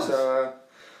 Nice. So.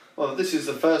 Well, this is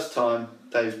the first time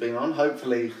Dave's been on.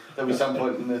 Hopefully, there'll be some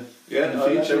point in the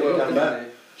future we'll come back.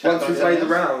 Once we play the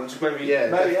round, maybe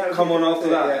come on after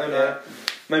that.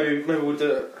 Maybe we'll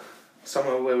do it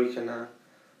somewhere where we can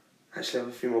actually have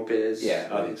a few more beers. Yeah,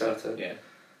 I think so.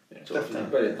 Definitely.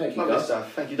 Brilliant. Thank you, Lovely guys.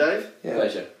 stuff. Thank you, Dave. Yeah.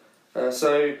 Pleasure.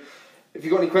 So, if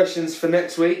you've got any questions for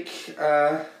next week,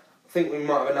 I think we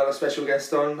might have another special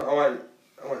guest on. I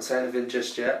won't say anything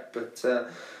just yet, but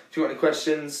if you've got any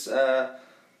questions,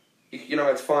 you know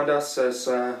where to find us. So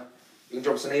you can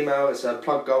drop us an email. It's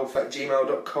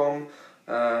pluggolf@gmail.com.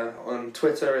 On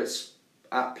Twitter, it's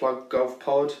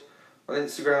 @pluggolfpod. On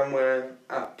Instagram, we're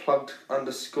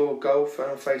 @plugged_golf.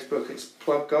 And on Facebook, it's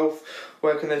pluggolf.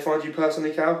 Where can they find you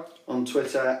personally, Cal? On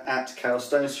Twitter,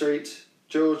 @CalStoneStreet.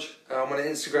 George? On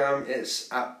Instagram, it's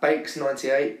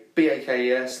 @bakes98,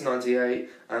 BAKES 98.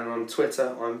 And on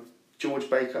Twitter, I'm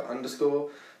GeorgeBaker_.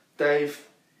 Dave?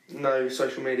 No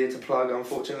social media to plug,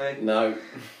 unfortunately. No.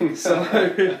 So I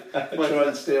try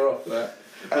and steer off that.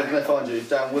 Where can they find you?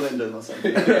 Down Willingdon or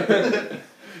something?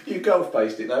 You golf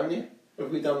based it, haven't you? Have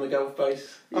we done the golf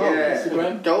base? Yeah.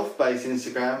 Instagram? Golf base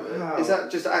Instagram. Oh. Is that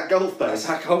just @golf base?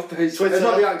 That's @golf base. Twitter. It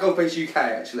might be @golf base UK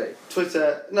actually.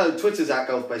 Twitter. No, Twitter's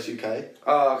 @golf base UK.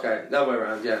 Oh, okay. That way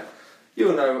around. Yeah.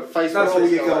 You'll know. Facebook. That's all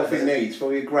your golfing needs.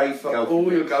 For your great golfing.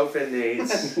 All your golfing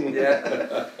needs.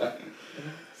 Yeah.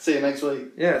 See you next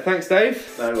week. Yeah. Thanks,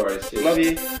 Dave. No worries. Cheers. Love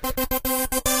you.